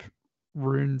I hope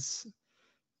runes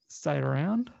stay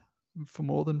around for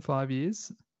more than 5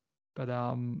 years. But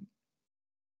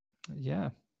yeah,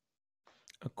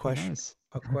 A question,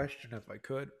 if I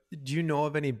could. Do you know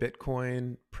of any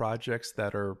Bitcoin projects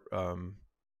that are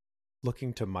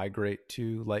looking to migrate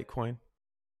to Litecoin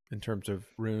in terms of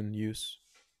rune use?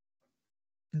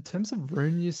 In terms of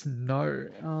rune use, no.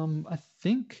 I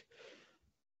think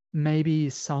maybe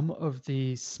some of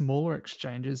the smaller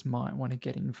exchanges might want to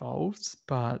get involved,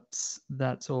 but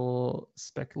that's all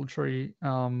speculatory.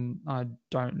 I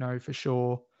don't know for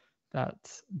sure that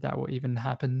that will even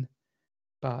happen,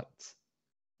 but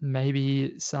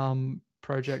maybe some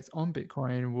projects on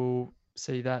Bitcoin will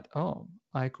see that, oh,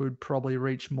 I could probably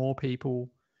reach more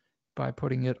people by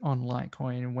putting it on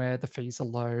Litecoin where the fees are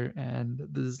low and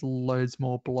there's loads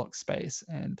more block space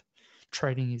and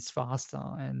trading is faster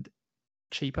and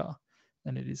cheaper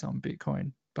than it is on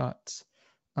Bitcoin. But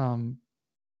I'm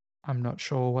not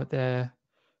sure what their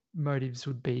motives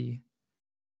would be.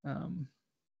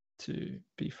 To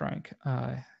be frank,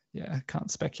 yeah, I can't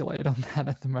speculate on that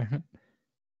at the moment.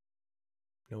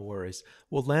 No worries.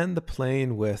 We'll land the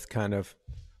plane with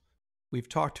we've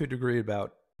talked to a degree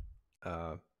about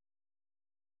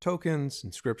tokens,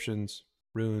 inscriptions,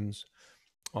 runes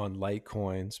on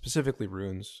Litecoin, specifically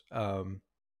runes.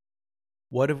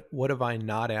 What have I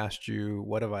not asked you?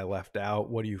 What have I left out?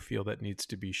 What do you feel that needs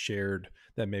to be shared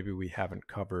that maybe we haven't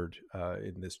covered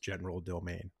in this general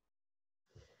domain?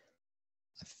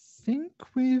 I think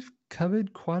we've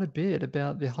covered quite a bit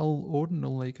about the whole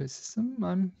ordinal ecosystem.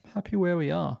 I'm happy where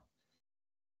we are.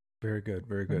 Very good.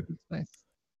 Very We're in a good. good space.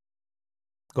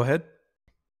 Go ahead.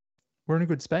 We're in a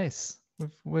good space.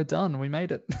 We're done. We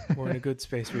made it. We're in a good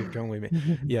space. We've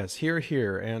done. Yes,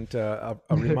 here, and a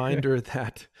reminder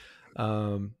that,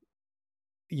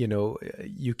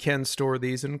 you can store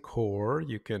these in Core.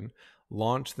 You can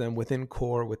launch them within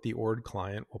Core with the Ord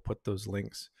client. We'll put those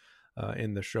links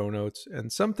in the show notes. And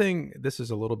this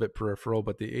is a little bit peripheral,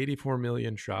 but the 84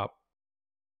 million shop.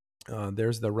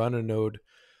 There's the Run a Node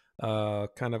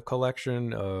kind of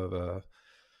collection of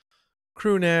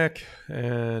crew neck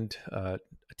and a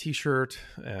t-shirt,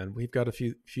 and we've got a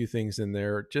few things in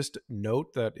there. Just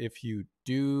note that if you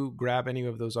do grab any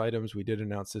of those items, we did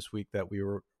announce this week that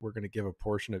we're going to give a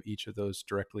portion of each of those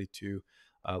directly to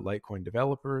Litecoin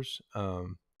developers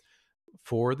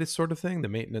for this sort of thing, the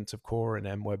maintenance of Core and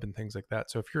MWeb and things like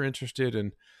that. So if you're interested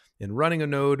in running a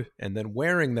node and then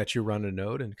wearing that you run a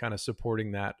node and kind of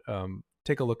supporting that,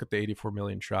 take a look at the 84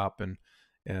 million shop,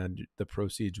 and the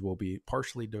proceeds will be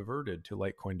partially diverted to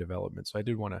Litecoin development. So I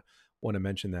did want to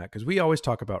mention that, because we always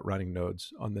talk about running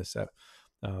nodes on this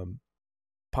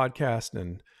podcast,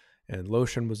 and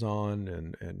Lotion was on,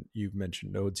 and you've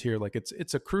mentioned nodes here. Like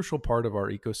it's a crucial part of our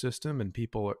ecosystem, and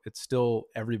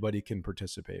everybody can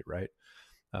participate, right?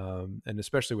 And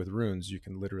especially with runes, you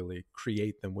can literally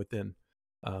create them within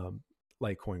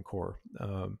Litecoin Core.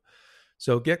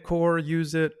 So get Core,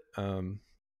 use it,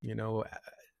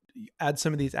 add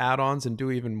some of these add-ons and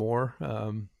do even more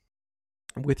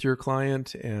with your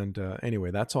client. And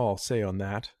anyway, that's all I'll say on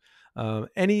that.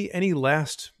 Any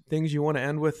last things you want to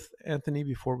end with, Anthony,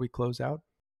 before we close out?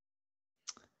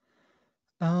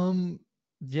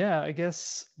 Yeah, I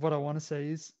guess what I want to say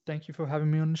is thank you for having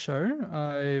me on the show.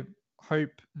 I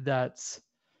hope that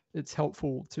it's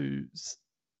helpful to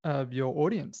your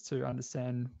audience to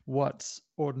understand what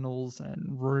ordinals and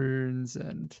runes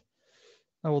and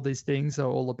all these things are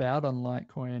all about on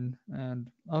Litecoin. And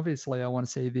obviously I want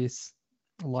to see this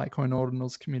Litecoin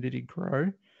ordinals community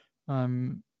grow.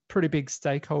 I'm pretty big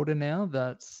stakeholder now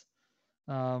that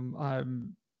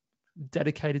I'm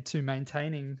dedicated to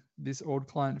maintaining this Ord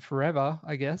client forever,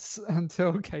 I guess,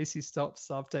 until Casey stops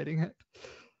updating it.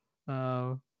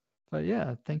 But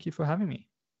yeah, thank you for having me.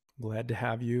 Glad to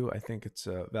have you. I think it's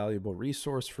a valuable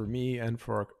resource for me and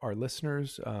for our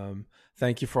listeners.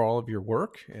 Thank you for all of your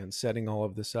work and setting all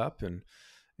of this up, and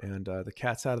and the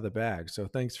cat's out of the bag. So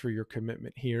thanks for your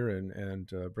commitment here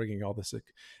and bringing all this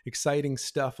exciting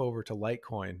stuff over to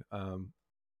Litecoin.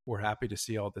 We're happy to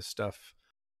see all this stuff,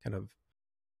 kind of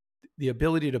the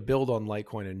ability to build on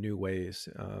Litecoin in new ways.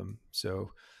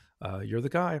 So you're the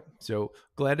guy. So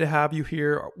glad to have you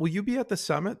here. Will you be at the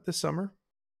summit this summer?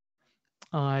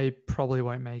 I probably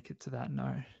won't make it to that,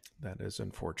 no. That is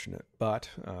unfortunate, but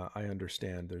I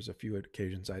understand. There's a few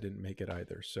occasions I didn't make it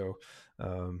either. So,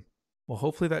 well,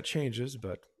 hopefully that changes,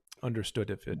 but understood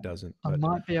if it doesn't. I But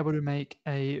might be able to make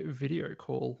a video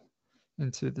call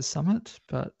into the summit,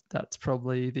 but that's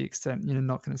probably the extent. You're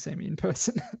not going to see me in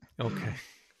person. okay,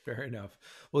 fair enough.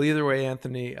 Well, either way,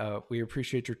 Anthony, we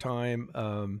appreciate your time.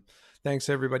 Thanks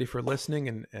everybody for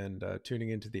listening and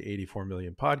tuning into the 84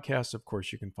 Million podcast. Of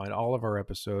course, you can find all of our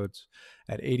episodes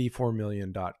at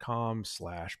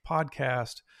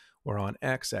 84million.com/podcast. We're on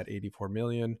X at 84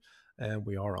 million, and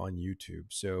we are on YouTube.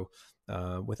 So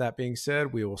with that being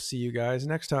said, we will see you guys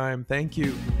next time. Thank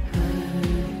you.